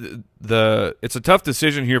 it's a tough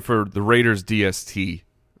decision here for the Raiders DST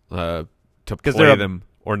to play them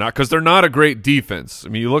or not, because they're not a great defense. I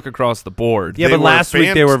mean, you look across the board. Yeah, but last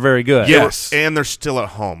week they were very good. Yes. And they're still at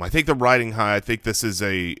home. I think they're riding high. I think this is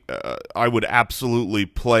I would absolutely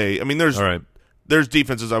play. I mean, there's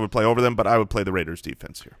defenses I would play over them, but I would play the Raiders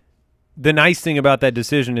defense here. The nice thing about that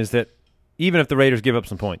decision is that even if the Raiders give up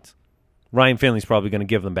some points, Ryan Finley's probably going to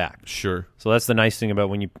give them back. Sure. So that's the nice thing about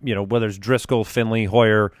when whether it's Driscoll, Finley,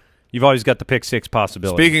 Hoyer, you've always got the pick six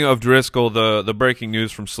possibility. Speaking of Driscoll, the breaking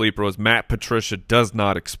news from Sleeper was Matt Patricia does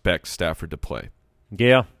not expect Stafford to play.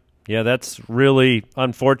 Yeah, that's really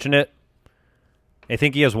unfortunate. I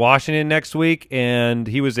think he has Washington next week, and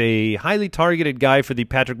he was a highly targeted guy for the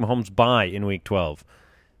Patrick Mahomes bye in Week 12.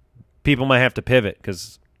 People might have to pivot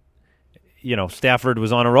because Stafford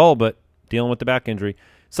was on a roll, but dealing with the back injury.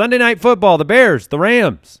 Sunday Night Football, the Bears, the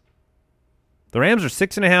Rams. The Rams are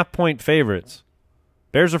 6.5-point favorites.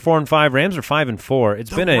 Bears are 4-5. Rams are 5-4.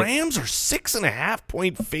 The Rams are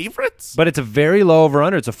 6.5-point favorites? But it's a very low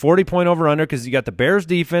over-under. It's a 40-point over-under because you got the Bears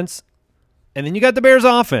defense, and then you got the Bears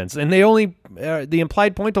offense. And the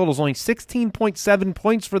implied point total is only 16.7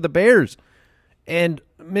 points for the Bears. And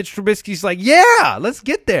Mitch Trubisky's like, yeah, let's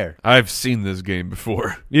get there. I've seen this game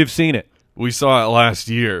before. You've seen it. We saw it last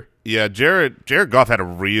year. Yeah, Jared Goff had a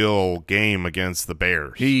real game against the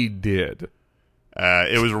Bears. He did.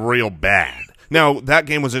 It was real bad. Now, that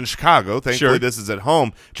game was in Chicago. Thankfully, This is at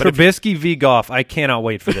home. But Trubisky v. Goff. I cannot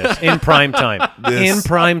wait for this. In prime time. In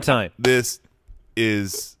prime time. This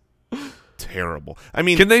is terrible. I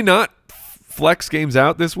mean, can they not flex games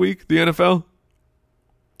out this week, the NFL?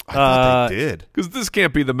 I thought they did. Because this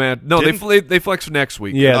can't be the match. No, they flex next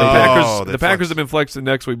week. Yeah, the Packers have been flexing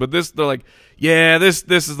next week, but they're like, yeah, this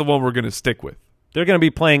is the one we're going to stick with. They're going to be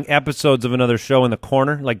playing episodes of another show in the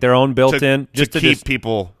corner, like their own built-in, just to keep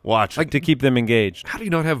people watching, to keep them engaged. How do you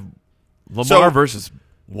not have Lamar versus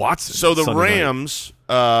Watson? So the Rams,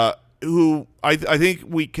 who I think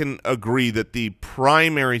we can agree that the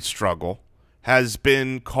primary struggle has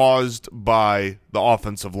been caused by the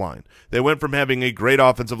offensive line. They went from having a great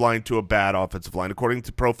offensive line to a bad offensive line. According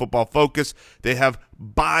to Pro Football Focus, they have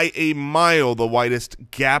by a mile the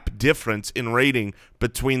widest gap difference in rating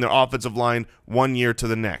between their offensive line 1 year to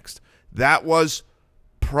the next. That was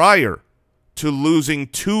prior to losing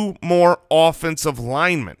 2 more offensive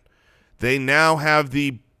linemen. They now have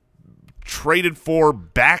the traded for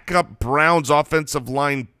backup Browns offensive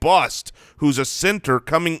line bust, who's a center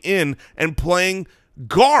coming in and playing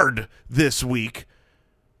guard this week.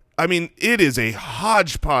 I mean, it is a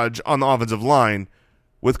hodgepodge on the offensive line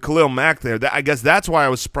with Khalil Mack there. I guess that's why I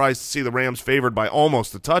was surprised to see the Rams favored by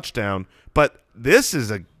almost a touchdown. But this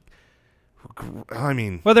is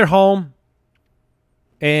well, they're home,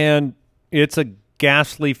 and it's a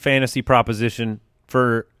ghastly fantasy proposition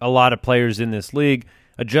for a lot of players in this league.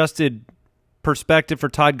 Adjusted perspective for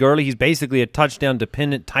Todd Gurley, he's basically a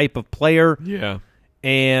touchdown-dependent type of player. Yeah.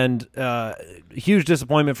 And huge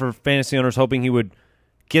disappointment for fantasy owners hoping he would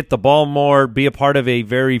get the ball more, be a part of a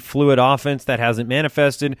very fluid offense that hasn't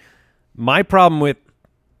manifested. My problem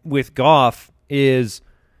with Goff is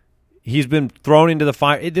he's been thrown into the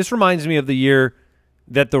fire. This reminds me of the year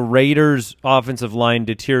that the Raiders' offensive line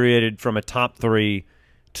deteriorated from a top 3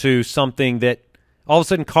 to something that all of a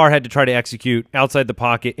sudden Carr had to try to execute outside the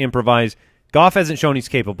pocket, improvise. Goff hasn't shown he's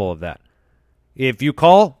capable of that. If you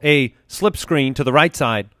call a slip screen to the right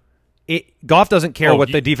side, Goff doesn't care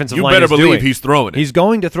what the defensive line is doing. You better believe he's throwing it. He's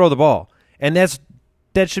going to throw the ball. And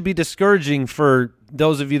that should be discouraging for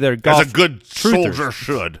those of you that are Goff as a good truthers. Soldier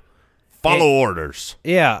should. Follow orders.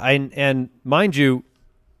 Yeah, and mind you,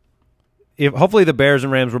 hopefully the Bears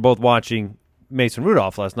and Rams were both watching Mason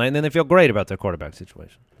Rudolph last night, and then they feel great about their quarterback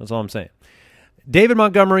situation. That's all I'm saying. David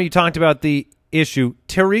Montgomery, you talked about the issue.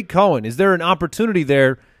 Tariq Cohen, is there an opportunity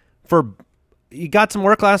there he got some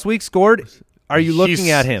work last week, scored? Are you looking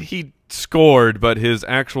at him? He scored, but his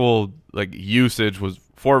actual usage was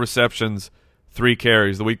 4 receptions, 3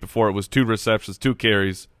 carries. The week before it was 2 receptions, 2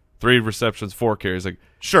 carries, 3 receptions, 4 carries. Like,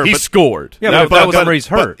 sure, he scored. Yeah, That- but that was- Montgomery's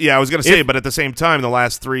hurt. Yeah, I was going to say, but at the same time, the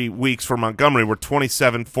last 3 weeks for Montgomery were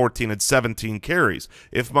 27, 14, and 17 carries.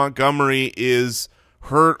 If Montgomery is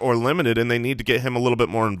hurt or limited and they need to get him a little bit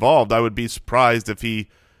more involved, I would be surprised if he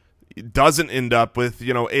doesn't end up with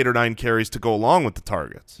 8 or 9 carries to go along with the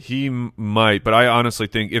targets. He might, but I honestly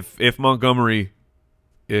think if Montgomery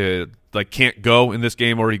can't go in this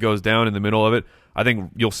game or he goes down in the middle of it, I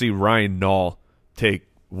think you'll see Ryan Nall take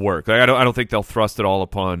work. Like, I don't think they'll thrust it all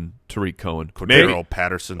upon Tariq Cohen, Cordero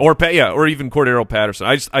Patterson, or even Cordero Patterson.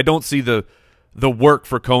 I don't see the work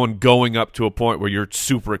for Cohen going up to a point where you're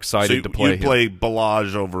super excited to play him. You play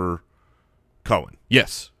Balaj over Cohen.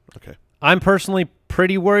 Yes. Okay. I'm personally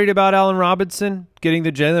pretty worried about Allen Robinson getting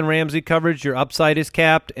the Jalen Ramsey coverage. Your upside is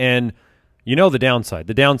capped, and you know the downside.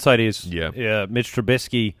 The downside is Mitch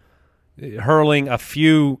Trubisky hurling a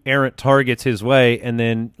few errant targets his way, and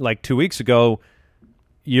then like 2 weeks ago,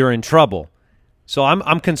 you're in trouble. So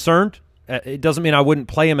I'm concerned. It doesn't mean I wouldn't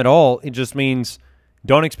play him at all. It just means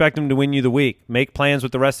don't expect him to win you the week. Make plans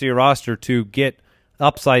with the rest of your roster to get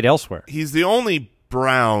upside elsewhere. He's the only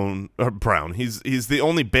He's the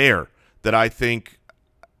only Bear that I think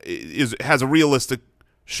has a realistic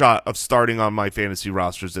shot of starting on my fantasy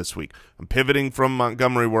rosters this week. I'm pivoting from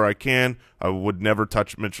Montgomery where I can. I would never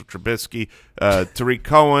touch Mitchell Trubisky, Tariq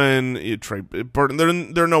Cohen, Trey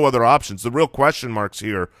Burton. There are no other options. The real question marks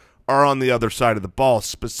here are on the other side of the ball.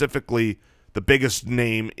 Specifically, the biggest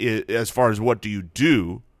name as far as what do you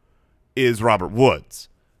do is Robert Woods.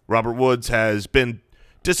 Robert Woods has been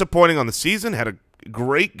disappointing on the season. Had a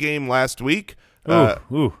great game last week.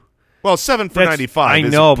 Well, 7 for 95. I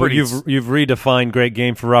know, but you've redefined great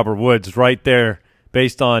game for Robert Woods right there,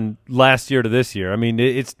 based on last year to this year. I mean,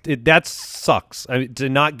 that sucks. I mean, to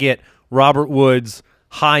not get Robert Woods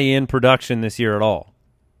high end production this year at all.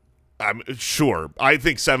 I'm sure. I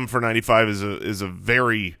think 7 for 95 is a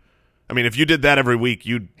very. I mean, if you did that every week,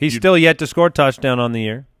 you'd still yet to score a touchdown on the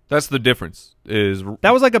year. That's the difference.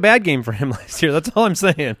 That was like a bad game for him last year. That's all I'm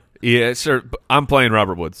saying. Yeah, sure. I'm playing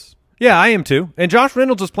Robert Woods. Yeah, I am too. And Josh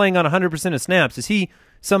Reynolds was playing on 100% of snaps. Is he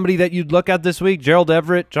somebody that you'd look at this week? Gerald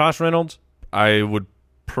Everett, Josh Reynolds? I would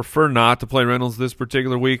prefer not to play Reynolds this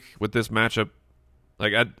particular week with this matchup.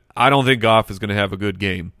 Like, I don't think Goff is going to have a good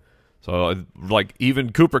game. So, like,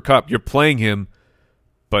 even Cooper Kupp, you're playing him,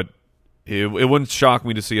 but it wouldn't shock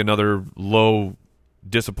me to see another low,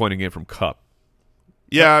 disappointing game from Kupp.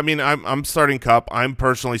 Yeah, I mean, I'm starting Kupp. I'm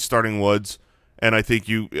personally starting Woods. And I think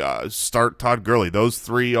you start Todd Gurley. Those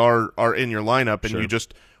 3 are in your lineup, and you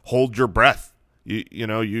just hold your breath.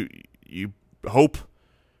 You hope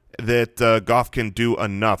that Goff can do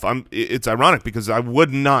enough. It's ironic because I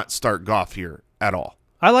would not start Goff here at all.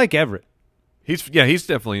 I like Everett. He's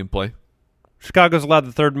definitely in play. Chicago's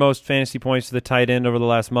allowed the 3rd most fantasy points to the tight end over the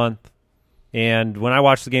last month. And when I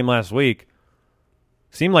watched the game last week,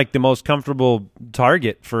 seemed like the most comfortable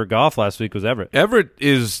target for Goff last week was Everett. Everett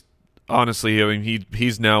is. Honestly, I mean,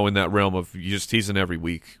 he's now in that realm of he's an every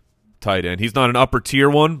week tight end. He's not an upper tier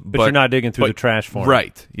one, but you're not digging through the trash for him.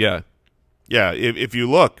 Right, yeah. Yeah, if you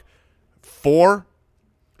look, 4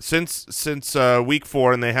 since week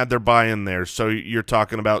 4, and they had their bye-in there, so you're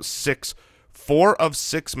talking about 4 of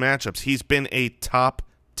 6 matchups. He's been a top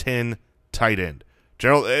 10 tight end.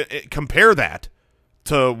 Gerald, compare that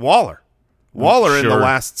to Waller. Waller in the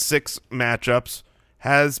last 6 matchups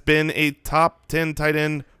has been a top 10 tight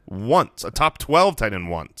end once, a top 12 tight end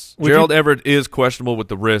once. Gerald Everett is questionable with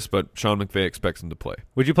the wrist, but Sean McVay expects him to play.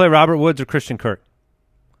 Would you play Robert Woods or Christian Kirk?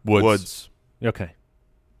 Woods. Okay.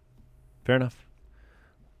 Fair enough.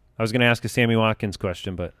 I was going to ask a Sammy Watkins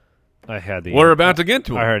question, but I had the We're about to get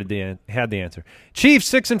to him. I had the answer.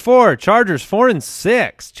 Chiefs 6-4, Chargers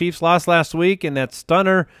 4-6. Chiefs lost last week in that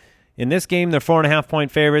stunner. In this game, they're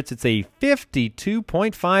 4.5-point favorites. It's a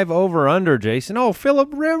 52.5 over/under, Jason. Oh, Phillip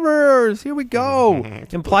Rivers. Here we go.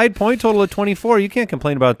 Implied point total of 24. You can't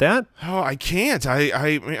complain about that. Oh, I can't.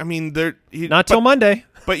 I mean, not till Monday.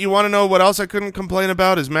 But you want to know what else I couldn't complain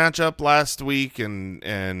about? His matchup last week,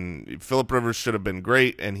 and Phillip Rivers should have been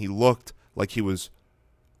great, and he looked like he was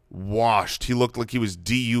washed. He looked like he was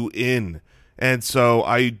DU in. And so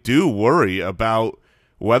I do worry about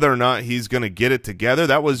whether or not he's going to get it together.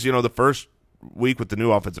 That was, the first week with the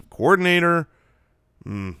new offensive coordinator.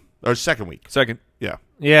 Or second week. Second. Yeah.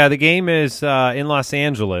 Yeah, the game is in Los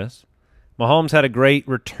Angeles. Mahomes had a great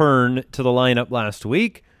return to the lineup last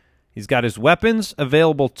week. He's got his weapons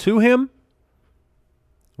available to him.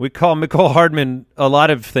 We call Mecole Hardman a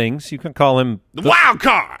lot of things. You can call him the wild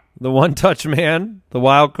card, the one-touch man, the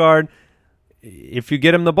wild card. If you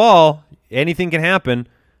get him the ball, anything can happen.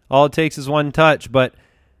 All it takes is one touch, but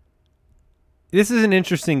This is an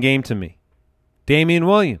interesting game to me. Damian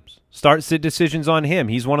Williams. Start-sit decisions on him.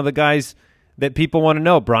 He's one of the guys that people want to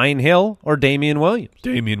know. Brian Hill or Damian Williams?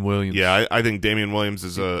 Damian Williams. Yeah, I think Damian Williams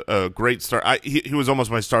is a great start. He was almost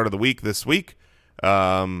my start of the week this week.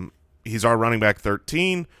 He's our running back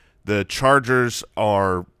 13. The Chargers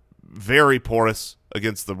are very porous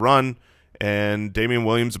against the run, and Damian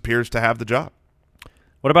Williams appears to have the job.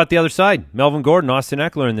 What about the other side? Melvin Gordon, Austin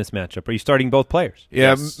Eckler in this matchup. Are you starting both players?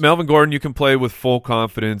 Yeah, Yes. Melvin Gordon you can play with full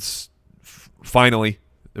confidence finally,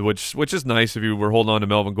 which is nice if you were holding on to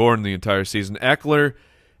Melvin Gordon the entire season. Eckler,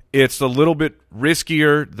 it's a little bit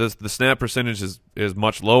riskier. The snap percentage is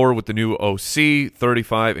much lower with the new OC,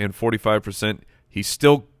 35 and 45%. He's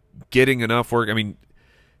still getting enough work. I mean,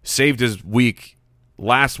 saved his week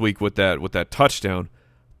last week with that touchdown,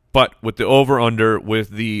 but with the over-under, with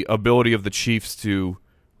the ability of the Chiefs to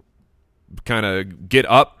kind of get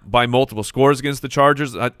up by multiple scores against the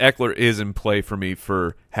Chargers, Eckler is in play for me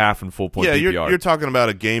for half and full point Yeah, PPR. you're talking about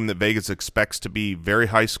a game that Vegas expects to be very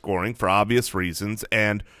high scoring for obvious reasons,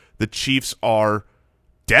 and the Chiefs are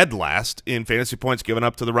dead last in fantasy points given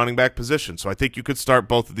up to the running back position. So I think you could start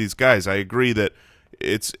both of these guys. I agree that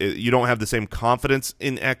you don't have the same confidence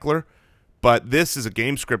in Eckler, but this is a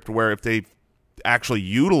game script where if they actually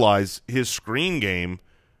utilize his screen game,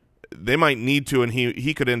 they might need to, and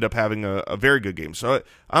he could end up having a very good game. So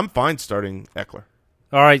I'm fine starting Eckler.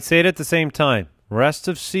 All right, say it at the same time. Rest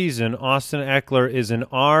of season, Austin Eckler is an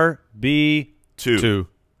RB2. Two.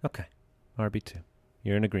 Okay, RB2.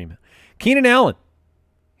 You're in agreement. Keenan Allen.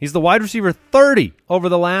 He's the wide receiver 30 over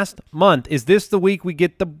the last month. Is this the week we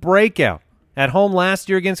get the breakout? At home last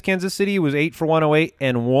year against Kansas City, he was 8 for 108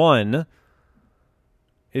 and 1.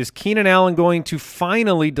 Is Keenan Allen going to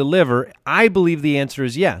finally deliver? I believe the answer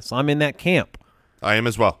is yes. I'm in that camp. I am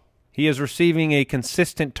as well. He is receiving a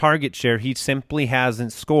consistent target share. He simply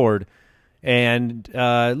hasn't scored, and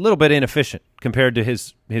a little bit inefficient compared to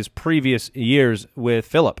his previous years with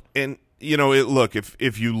Phillip. And look,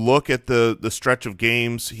 if you look at the stretch of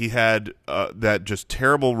games, he had that just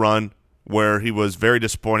terrible run where he was very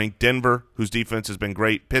disappointing. Denver, whose defense has been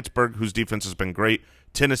great. Pittsburgh, whose defense has been great.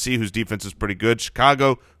 Tennessee, whose defense is pretty good.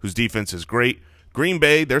 Chicago, whose defense is great. Green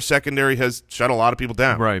Bay, their secondary has shut a lot of people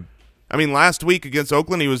down. Right. I mean, last week against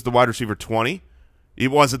Oakland, he was the wide receiver 20. It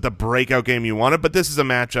wasn't the breakout game you wanted, but this is a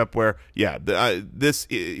matchup where,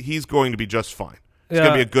 he's going to be just fine. It's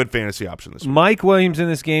going to be a good fantasy option this week. Mike Williams in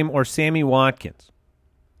this game or Sammy Watkins?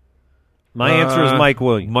 My answer is Mike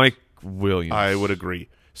Williams. Mike Williams. I would agree.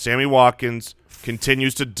 Sammy Watkins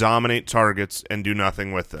continues to dominate targets and do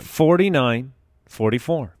nothing with them. 49,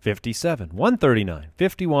 44, 57, 139,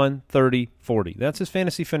 51, 30, 40. That's his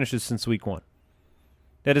fantasy finishes since week 1.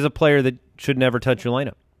 That is a player that should never touch your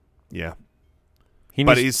lineup. Yeah.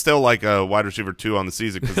 But he's still like a wide receiver 2 on the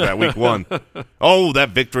season because that week 1. Oh,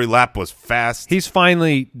 that victory lap was fast. He's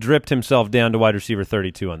finally dripped himself down to wide receiver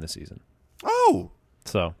 32 on the season. Oh.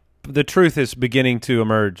 So the truth is beginning to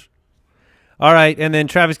emerge. All right, and then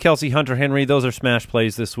Travis Kelce, Hunter Henry, those are smash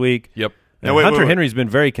plays this week. Yep. And Hunter Henry's been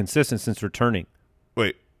very consistent since returning.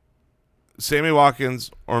 Wait. Sammy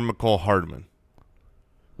Watkins or McCole Hardman?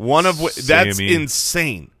 One of which, that's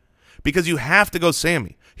insane because you have to go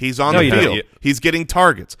Sammy. He's on the field. Yeah. He's getting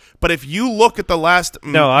targets. But if you look at the last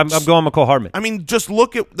No, I'm going McCole Hardman. I mean, just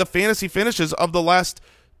look at the fantasy finishes of the last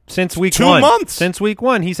since week 2 1. months. Since week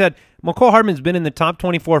 1, he's had McCole Hardman's been in the top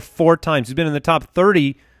 24 4 times. He's been in the top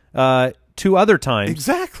 30 2 other times.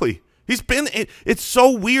 Exactly. He's been it's so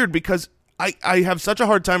weird because I have such a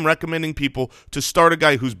hard time recommending people to start a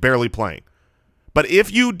guy who's barely playing. But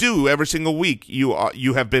if you do every single week,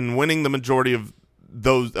 you have been winning the majority of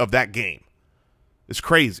that game. It's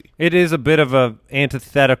crazy. It is a bit of a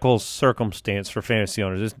antithetical circumstance for fantasy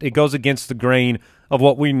owners. It goes against the grain of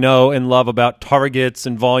what we know and love about targets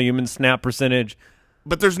and volume and snap percentage.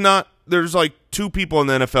 But there's like 2 people in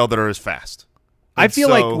the NFL that are as fast. I feel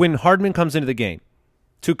like when Hardman comes into the game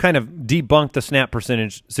to kind of debunk the snap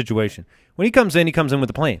percentage situation, when he comes in with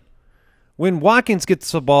a plan. When Watkins gets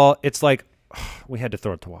the ball, it's like, we had to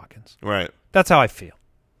throw it to Watkins. Right. That's how I feel.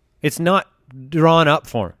 It's not drawn up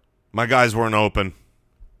for him. My guys weren't open.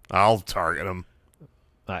 I'll target them.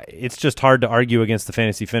 It's just hard to argue against the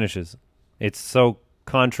fantasy finishes. It's so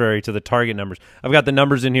contrary to the target numbers. I've got the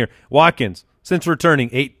numbers in here. Watkins, since returning,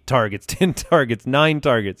 8 targets, 10 targets, 9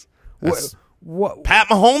 targets. What? Pat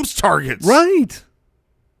Mahomes targets. Right.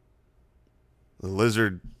 The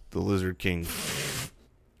Lizard King.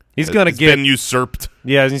 He's going to get been usurped.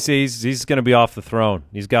 Yeah, as you see, he's going to be off the throne.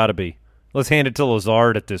 He's got to be. Let's hand it to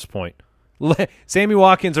Lazard at this point. Sammy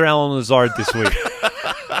Watkins or Alan Lazard this week?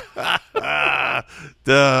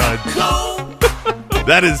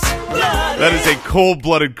 That That is a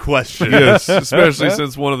cold-blooded question. Yes, especially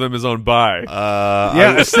since one of them is on bye.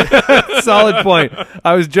 Solid point.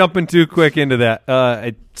 I was jumping too quick into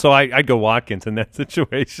that. So I'd go Watkins in that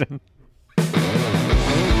situation.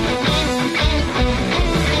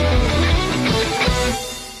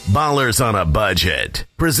 Ballers on a Budget,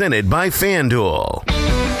 presented by FanDuel.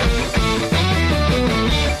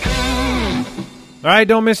 All right,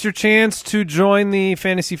 don't miss your chance to join the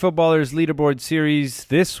Fantasy Footballers Leaderboard Series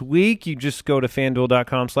this week. You just go to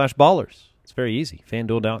FanDuel.com/ballers. It's very easy.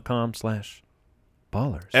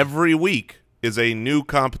 FanDuel.com/ballers. Every week is a new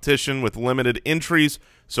competition with limited entries,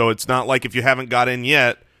 so it's not like if you haven't got in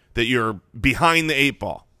yet that you're behind the 8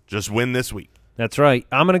 ball. Just win this week. That's right.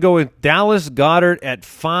 I'm going to go with Dallas Goedert at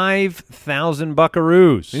 5,000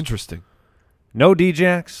 buckaroos. Interesting. No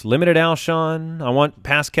Djax, limited Alshon. I want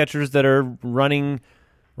pass catchers that are running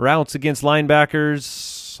routes against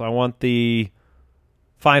linebackers. I want the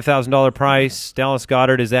 $5,000 price. Dallas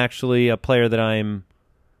Goedert is actually a player that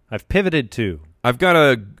I've pivoted to. I've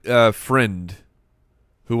got a friend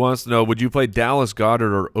who wants to know, would you play Dallas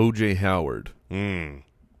Goedert or O.J. Howard?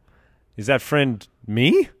 Is that friend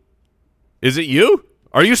me? Is it you?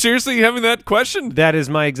 Are you seriously having that question? That is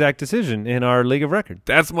my exact decision in our league of record.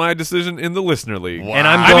 That's my decision in the listener league. Wow. And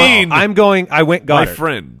I went Goddard. My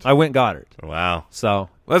friend. I went Goddard. Wow. So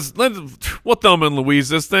We'll Thelma and Louise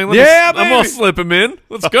this thing. baby. I'm going to slip him in.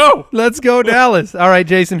 Let's go. Let's go, Dallas. All right,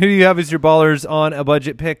 Jason, who do you have as your ballers on a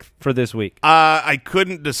budget pick for this week? I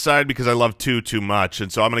couldn't decide because I love two too much,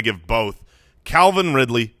 and so I'm going to give both. Calvin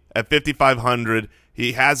Ridley at 5,500.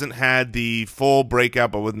 He hasn't had the full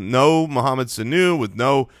breakout, but with no Mohamed Sanu, with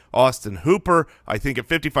no Austin Hooper, I think at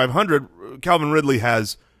 5,500, Calvin Ridley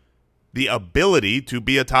has the ability to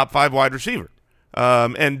be a top 5 wide receiver.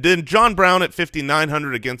 And then John Brown at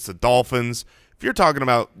 5,900 against the Dolphins. If you're talking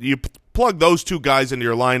about you plug those two guys into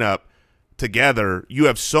your lineup together, you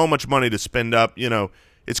have so much money to spend up. You know,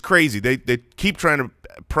 it's crazy. They keep trying to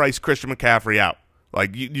price Christian McCaffrey out.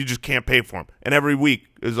 Like, you just can't pay for him. And every week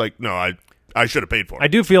is like, no, I should have paid for him. I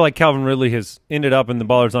do feel like Calvin Ridley has ended up in the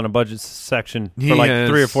ballers on a budget section for like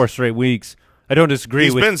 3 or 4 straight weeks. I don't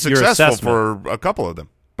disagree with your assessment. He's been successful for a couple of them,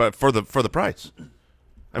 but for the price.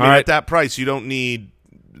 I mean, at that price, you don't need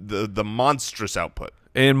the monstrous output.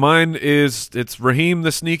 And mine it's Raheem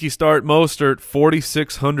the sneaky start Mostert,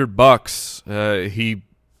 $4,600. He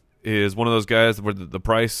is one of those guys where the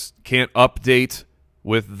price can't update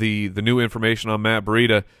with the new information on Matt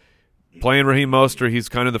Breida. Playing Raheem Mostert, he's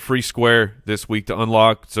kind of the free square this week to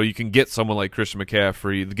unlock, so you can get someone like Christian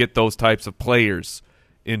McCaffrey, to get those types of players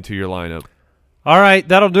into your lineup. All right,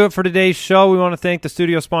 that'll do it for today's show. We want to thank the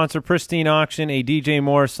studio sponsor, Pristine Auction, a DJ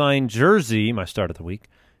Moore signed jersey, my start of the week.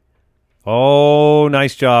 Oh,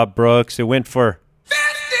 nice job, Brooks. It went for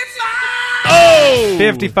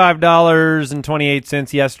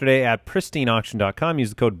 $55.28 yesterday at pristineauction.com. Use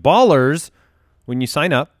the code BALLERS when you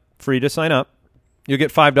sign up. Free to sign up. You'll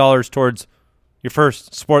get $5 towards your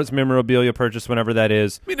first sports memorabilia purchase, whenever that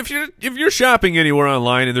is. I mean, if you're shopping anywhere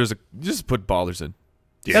online and just put ballers in.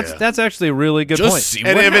 Yeah. That's actually a really good point. See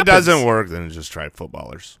And what if happens. it doesn't work, then just try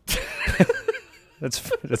footballers.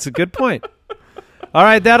 That's a good point. All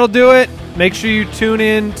right, that'll do it. Make sure you tune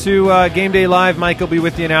in to Game Day Live. Mike will be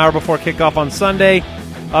with you an hour before kickoff on Sunday,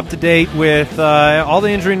 up to date with all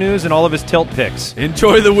the injury news and all of his tilt picks.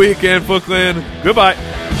 Enjoy the weekend, Footland. Goodbye.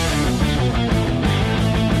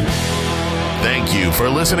 Thank you for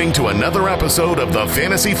listening to another episode of the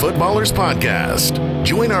Fantasy Footballers Podcast.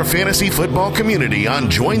 Join our fantasy football community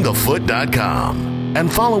on jointhefoot.com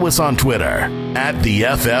and follow us on Twitter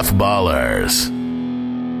 @TheFFBallers.